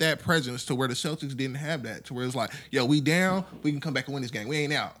had that presence to where the Celtics didn't have that. To where it's like, yo, we down, we can come back and win this game. We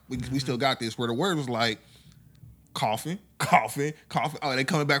ain't out. We still got this. Where the word was like coughing. Oh, they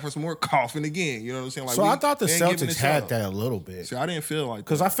coming back for some more coughing again. You know what I'm saying? Like So I thought the they ain't giving Celtics this had up. that a little bit. See, I didn't feel like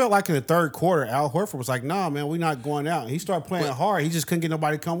Because that. I felt like in the third quarter, Al Horford was like, nah, man, we're not going out. And he started playing hard. He just couldn't get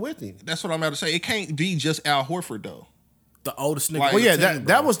nobody to come with him. That's what I'm about to say. It can't be just Al Horford though. The oldest nigga. Like- on Well, the yeah, team,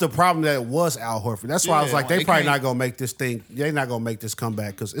 that bro. was the problem that it was Al Horford. That's why I was Yeah, like, they like, probably it not can't- going to make this thing. They're not going to make this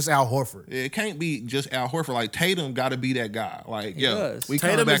comeback because it's Al Horford. It can't be just Al Horford. Like Tatum got to be that guy. Like, yo, does. we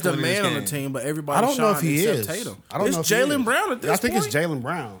coming Tatum back is the winning this man on the game. team, but everybody. I don't know if shined he except is. Tatum. I don't It's know if he Jalen is. Brown at this I think point. it's Jalen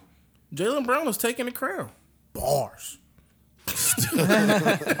Brown. Jalen Brown is taking the crown. Bars.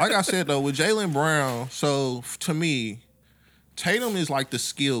 Like I said though, with Jalen Brown, so to me, Tatum is like the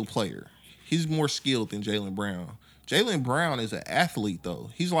skilled player. He's more skilled than Jalen Brown. Jalen Brown is an athlete though.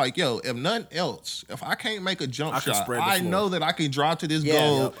 He's like, yo, if nothing else, if I can't make a jump I can shot, spread the I floor. know that I can drive to this Yeah.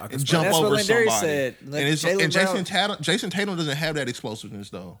 goal Yep, I can and spread- jump That's what over Landry somebody. said. And Jason Tatum doesn't have that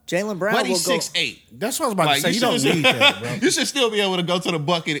explosiveness though. Jalen Brown But he's will go. 6'8". That's what I was about Like, to say. you You don't should- need that, bro. You should still be able to go to the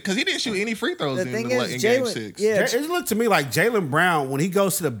bucket because he didn't shoot any free throws The in thing game is, Jalen- 6. yeah. It looked to me like Jalen Brown, when he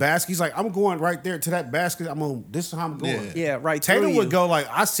goes to the basket, he's like, I'm going right there to that basket. This is how I'm going. Yeah, right through Tatum you. would go like,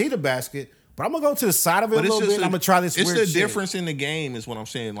 I see the basket, but I'm going to go to the side of it But a little bit. I'm going to try this It's weird the shit. difference in the game is what I'm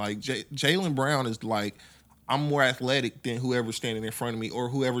saying. Like Jalen Brown is like, I'm more athletic than whoever's standing in front of me or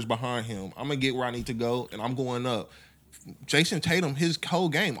whoever's behind him. I'm gonna get where I need to go and I'm going up. Jason Tatum, his whole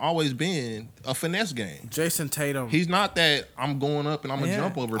game always been a finesse game. Jason Tatum. He's not that I'm going up and I'm gonna Yeah.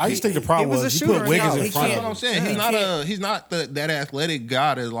 jump over I just think people. the problem was a was you shooter put in Wiggins college. in He front That's of what I'm him. saying. He's not that athletic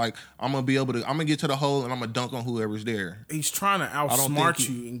guy that's like I'm gonna be able to. I'm gonna get to the hole and I'm gonna dunk on whoever's there. He's trying to don't outsmart think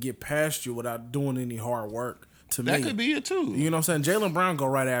you and get past you without doing any hard work. To That me, could be it too. You know what I'm saying? Jalen Brown go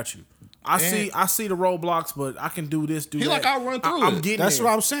right at you. I see the roadblocks, but I can do this, do He that. like, I'll run through I'm it. getting That's there.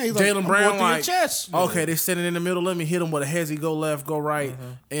 what I'm saying. He's like, Jalen I'm Brown going through your like, chest. okay, they sitting in the middle. Let me hit him with a hezzy, go left, go right,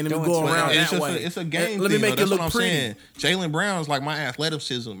 and let me go Doing around too It's that just way. it's a game. Let me thing, make though. it That's look what I'm pretty. saying. Jalen Brown's like my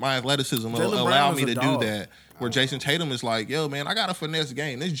athleticism. My athleticism will Jalen allow Brown me is to a do dog. that. Where Jason Tatum is like, yo, man, I got a finesse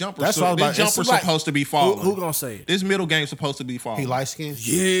game. This jumper, That's what I was about- this jumper's it's like- supposed to be falling. Who gonna say it? This middle game's supposed to be falling. He light skinned?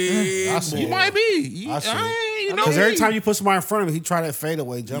 Yeah, I see You it. might be. I see it. You know Because every me. time you put somebody in front of him, he try that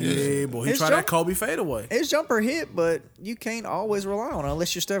fadeaway jumper. yeah, boy. He His tried jump- that Kobe fadeaway. His jumper hit, but you can't always rely on it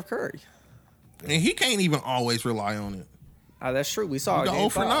unless you're Steph Curry. And he can't even always rely on it. That's true. We saw He it. got Game 0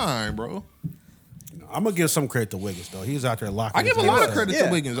 for 5. 9, bro. I'm going to give some credit to Wiggins, though. He's out there locking I give a his lot ass of credit Yeah.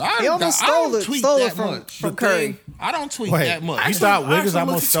 to Wiggins. He almost I don't stole it. tweet Stole that it from much. Curry. I don't tweet Wait, that much. you thought Wiggins I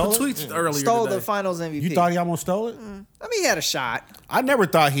almost actually stole looked it? at some tweets earlier Stole today. the Finals MVP. You thought he almost stole it? I mean, he had a shot. I never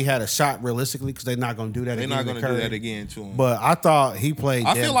thought he had a shot realistically because they're not going to do that They're again. not to going to do Curry. that again to him. But I thought he played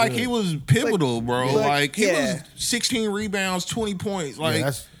I damn feel like good. he was pivotal, bro. Like, Like he yeah. was 16 rebounds, 20 points. Like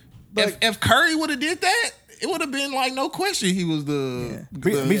that's- if Curry would have did that, it would have been like no question he was the.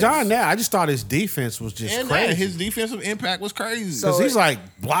 Beyond that, I just thought his defense was just And crazy. that, his defensive impact was crazy. So- Because he's like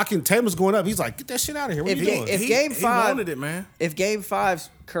blocking. Tatum's going up. He's like, get that shit out of here. What If are you ga- doing? if He- Game he 5 wanted it, man. If Game 5's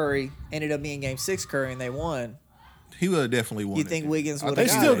Curry ended up being Game 6 Curry and they won, he would have definitely won. you think Wiggins would they have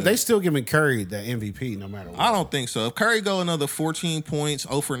still got it? they still giving Curry the MVP no matter what. I don't think so. If Curry go another 14 points,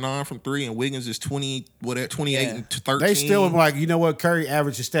 0 for 9 from 3, and Wiggins is 28 Yeah. and 13. They still would be like, you know what? Curry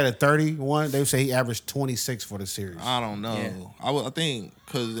averaged instead of 31, they would say he averaged 26 for the series. I don't know. Yeah. I think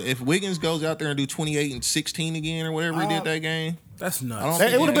because if Wiggins goes out there and do 28 and 16 again or whatever he did that game, That's I nuts. don't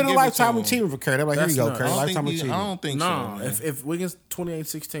think It would have you been a give lifetime to him. achievement for Curry. They're like, here That's you go, nuts. Curry. I don't Lifetime think achievement. I don't think No, so. Man. if Wiggins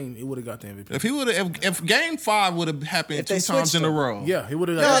 28-16, he would have got the MVP. If he would have, if Game 5 would have happened If two they times switched in a them. row, Yeah, he would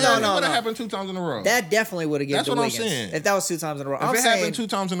have No, got no, the no, it would have no. happened 2 times in a row. That definitely would have given That's to what I'm Wiggins. saying. If that was 2 times in a row. if I'm it saying happened 2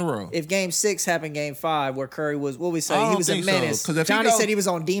 times in a row, if Game 6 happened Game 5, where Curry was, what we say, I he don't was a think so, menace. 'cause if he Johnny go- said he was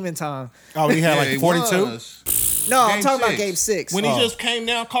on demon time. Oh, he had Yeah, like he 42? was. No, I'm Game talking about 6. Game 6. When he just came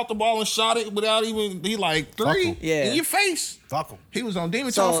down, caught the ball, and shot it without even, he like Fuck 3 him. Yeah. in your face. Fuck him. He was on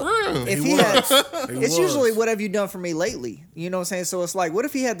demon time So for real. if He he was. had, He it's was. usually what have you done for me lately? You know what I'm saying? So it's like, what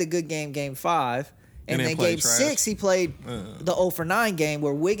if he had the good game, Game 5, and And then then played Game trash. 6 he played the 0 for 9 game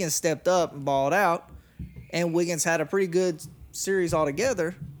where Wiggins stepped up and balled out, and Wiggins had a pretty good series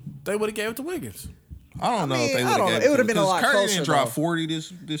altogether. They would have gave it to Wiggins. I don't know mean, if they I would don't have. know. It would've been a lot Curry closer, didn't drop though. 40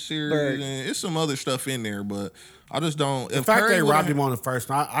 this series, But- and it's some other stuff in there, but I just don't. The If fact Curry they would've- robbed him on the first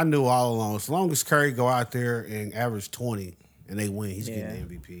one, I knew all along. As long as Curry go out there and average 20 and they win, he's getting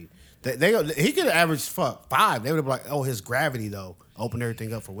the MVP. He could have averaged 5. They would have been like, oh, his gravity though opened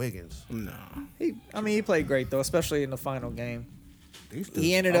everything up for Wiggins. No. He played great though, especially in the final game. These dudes-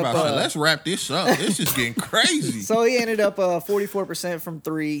 He ended I'm up. about to say, let's wrap this up. This is getting crazy. So he ended up 44% from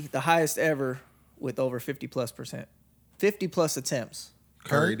 3, the highest ever, with over 50+%, 50+ attempts.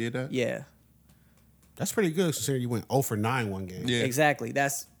 Curry did that. Yeah, That's pretty good considering you went 0 for 9 one game. Yeah. exactly.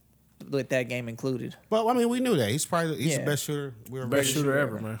 That's with that game included. But I mean, we knew that he's probably the Yeah. best shooter. We're Best shooter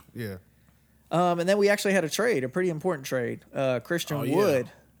ever, man. Yeah. And then we actually had a trade, a pretty important trade. Christian Oh, yeah. Wood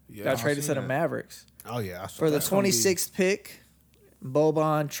Yeah, got I traded to seen the that. Mavericks Oh yeah. I saw for the that. 26th pick.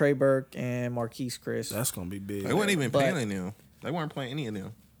 Boban, Trey Burke, and Marquise Chris. That's gonna be big. They weren't even But- playing them. They weren't playing any of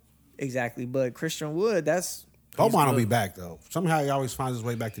them. Exactly. But Christian Wood, that's Boban will good. be back though. Somehow he always finds his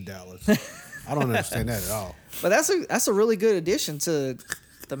way back to Dallas. I don't understand that at all. but that's a really good addition to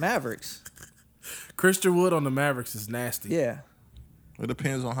the Mavericks. Christian Wood on the Mavericks is nasty. Yeah. It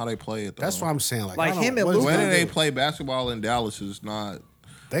depends on how they play it. Though. That's what I'm saying. Like, Like I don't- him and what is The way Luka. that that they do? play basketball in Dallas is not.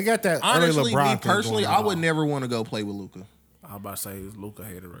 They got that Honestly, early LeBron me thing personally, going I on. would never want to go play with Luca. I was about to say it's Luka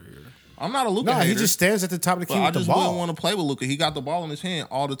hater right here. I'm not a Luca No, hater. he just stands at the top of the but key I with the just wouldn't ball. want to play with Luca. He got the ball in his hand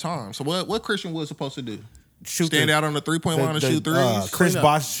all the time. So what Christian Wood supposed to do? Shoot Stand the- out on the 3-point line and shoot threes? Chris Clean up.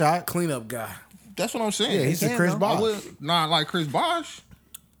 Bosh shot. Cleanup guy. That's what I'm saying. Yeah, he's the can, Chris though. Bosh. I would not like Chris Bosh.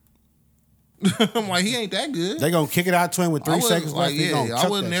 I'm like, he ain't that good. They gonna kick it out to him with 3 I would- seconds like, left. He yeah, gonna I chuck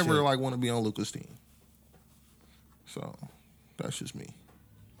would that never shit. like want to be on Luca's team. So that's just me.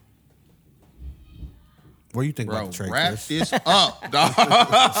 What do you think Bro, about the trade, wrap Chris? this up, dog.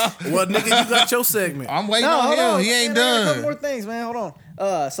 Well, nigga, you got your segment. I'm waiting No, on hold him. on. He ain't Man, I got a couple done. more things, man. Hold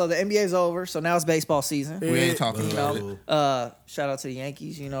on. So the NBA's over, so now it's baseball season. We ain't talking You about know, it. shout out to the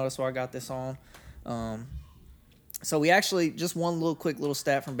Yankees. You know, that's why I got this on. So we actually just one quick little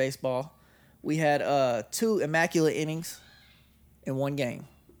stat from baseball. We had 2 immaculate innings in one game.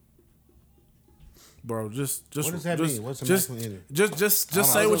 Bro, just What does that mean? What's just, immaculate inning? just know.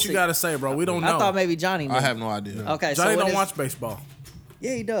 say We'll what you see. gotta say, bro. We don't know. I thought maybe Johnny knew. I have no idea. Okay, Johnny so don't it is- watch baseball.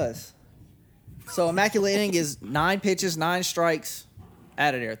 Yeah, he does. So immaculate inning is 9 pitches, 9 strikes,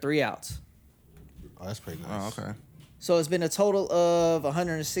 out of there, 3 outs. Oh, that's pretty Oh, nice. okay. So it's been a total of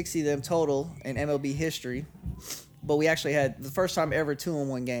 160 of them total in MLB history. But we actually had the first time ever 2 in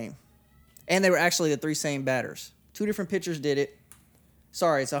one game. And they were actually the 3 same batters. 2 different pitchers did it.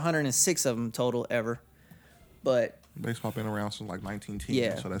 Sorry, it's 106 of them total ever. But Baseball been around since like 1910,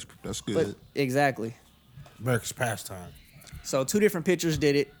 Yeah. so that's good. but exactly. America's pastime. So 2 different pitchers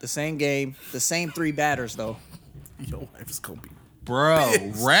did it, the same game, the same 3 batters though. Your wife is gonna be. Bro,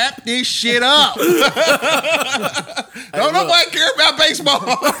 wrap this shit up. Don't nobody care about baseball.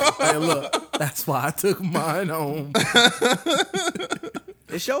 Hey, look, that's why I took mine home.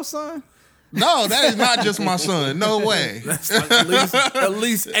 It's your son? No, that is not just my son. No way. That's like at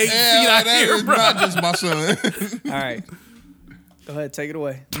least 8 feet Yeah, out that here, is bro. not just my son. All right. Go ahead, take it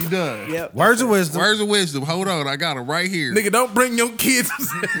away. You done. Yep. Words of wisdom. Words of wisdom. Hold on, I got them right here. Nigga, don't bring your kids.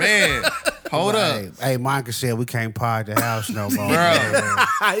 Man, hold up. Hey, Monica said we can't pod the house no more. Bro.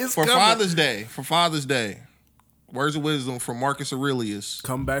 It's For coming. Father's Day. Words of wisdom from Marcus Aurelius.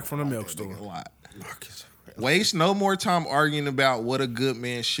 Come back from the milk A store. lot. Waste no more time arguing about what a good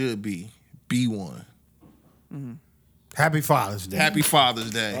man should be. Be one. Happy Father's Day. Happy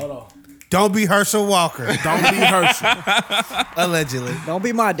Father's Day. Hold on. Don't be Herschel Walker. Don't be Herschel. Allegedly. Don't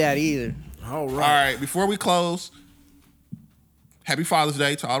be my daddy either. All All right. right, before we close, happy Father's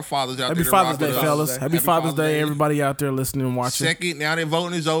Day to all the fathers out Happy there. that Father's rock Day, with us. fellas. Happy Father's Day, everybody out there listening and watching. Second, now that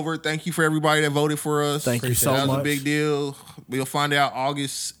voting is over, thank you for everybody that voted for us. Thank you so That was a much. big deal. We'll find out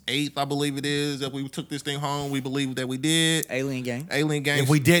August 8th, I believe it is, that we took this thing home. We believe that we did. Alien gang. Alien Games. If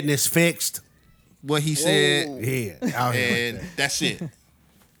we didn't, it's fixed. what he said, Yeah, out here. and that's it.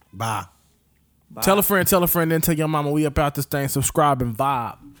 Bye. Tell a friend, then tell your mama we up out this thing. Subscribe and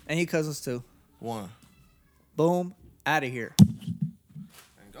vibe. And he cousins too. One. Boom. Out of here.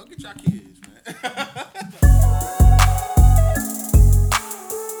 Go get your kids, man.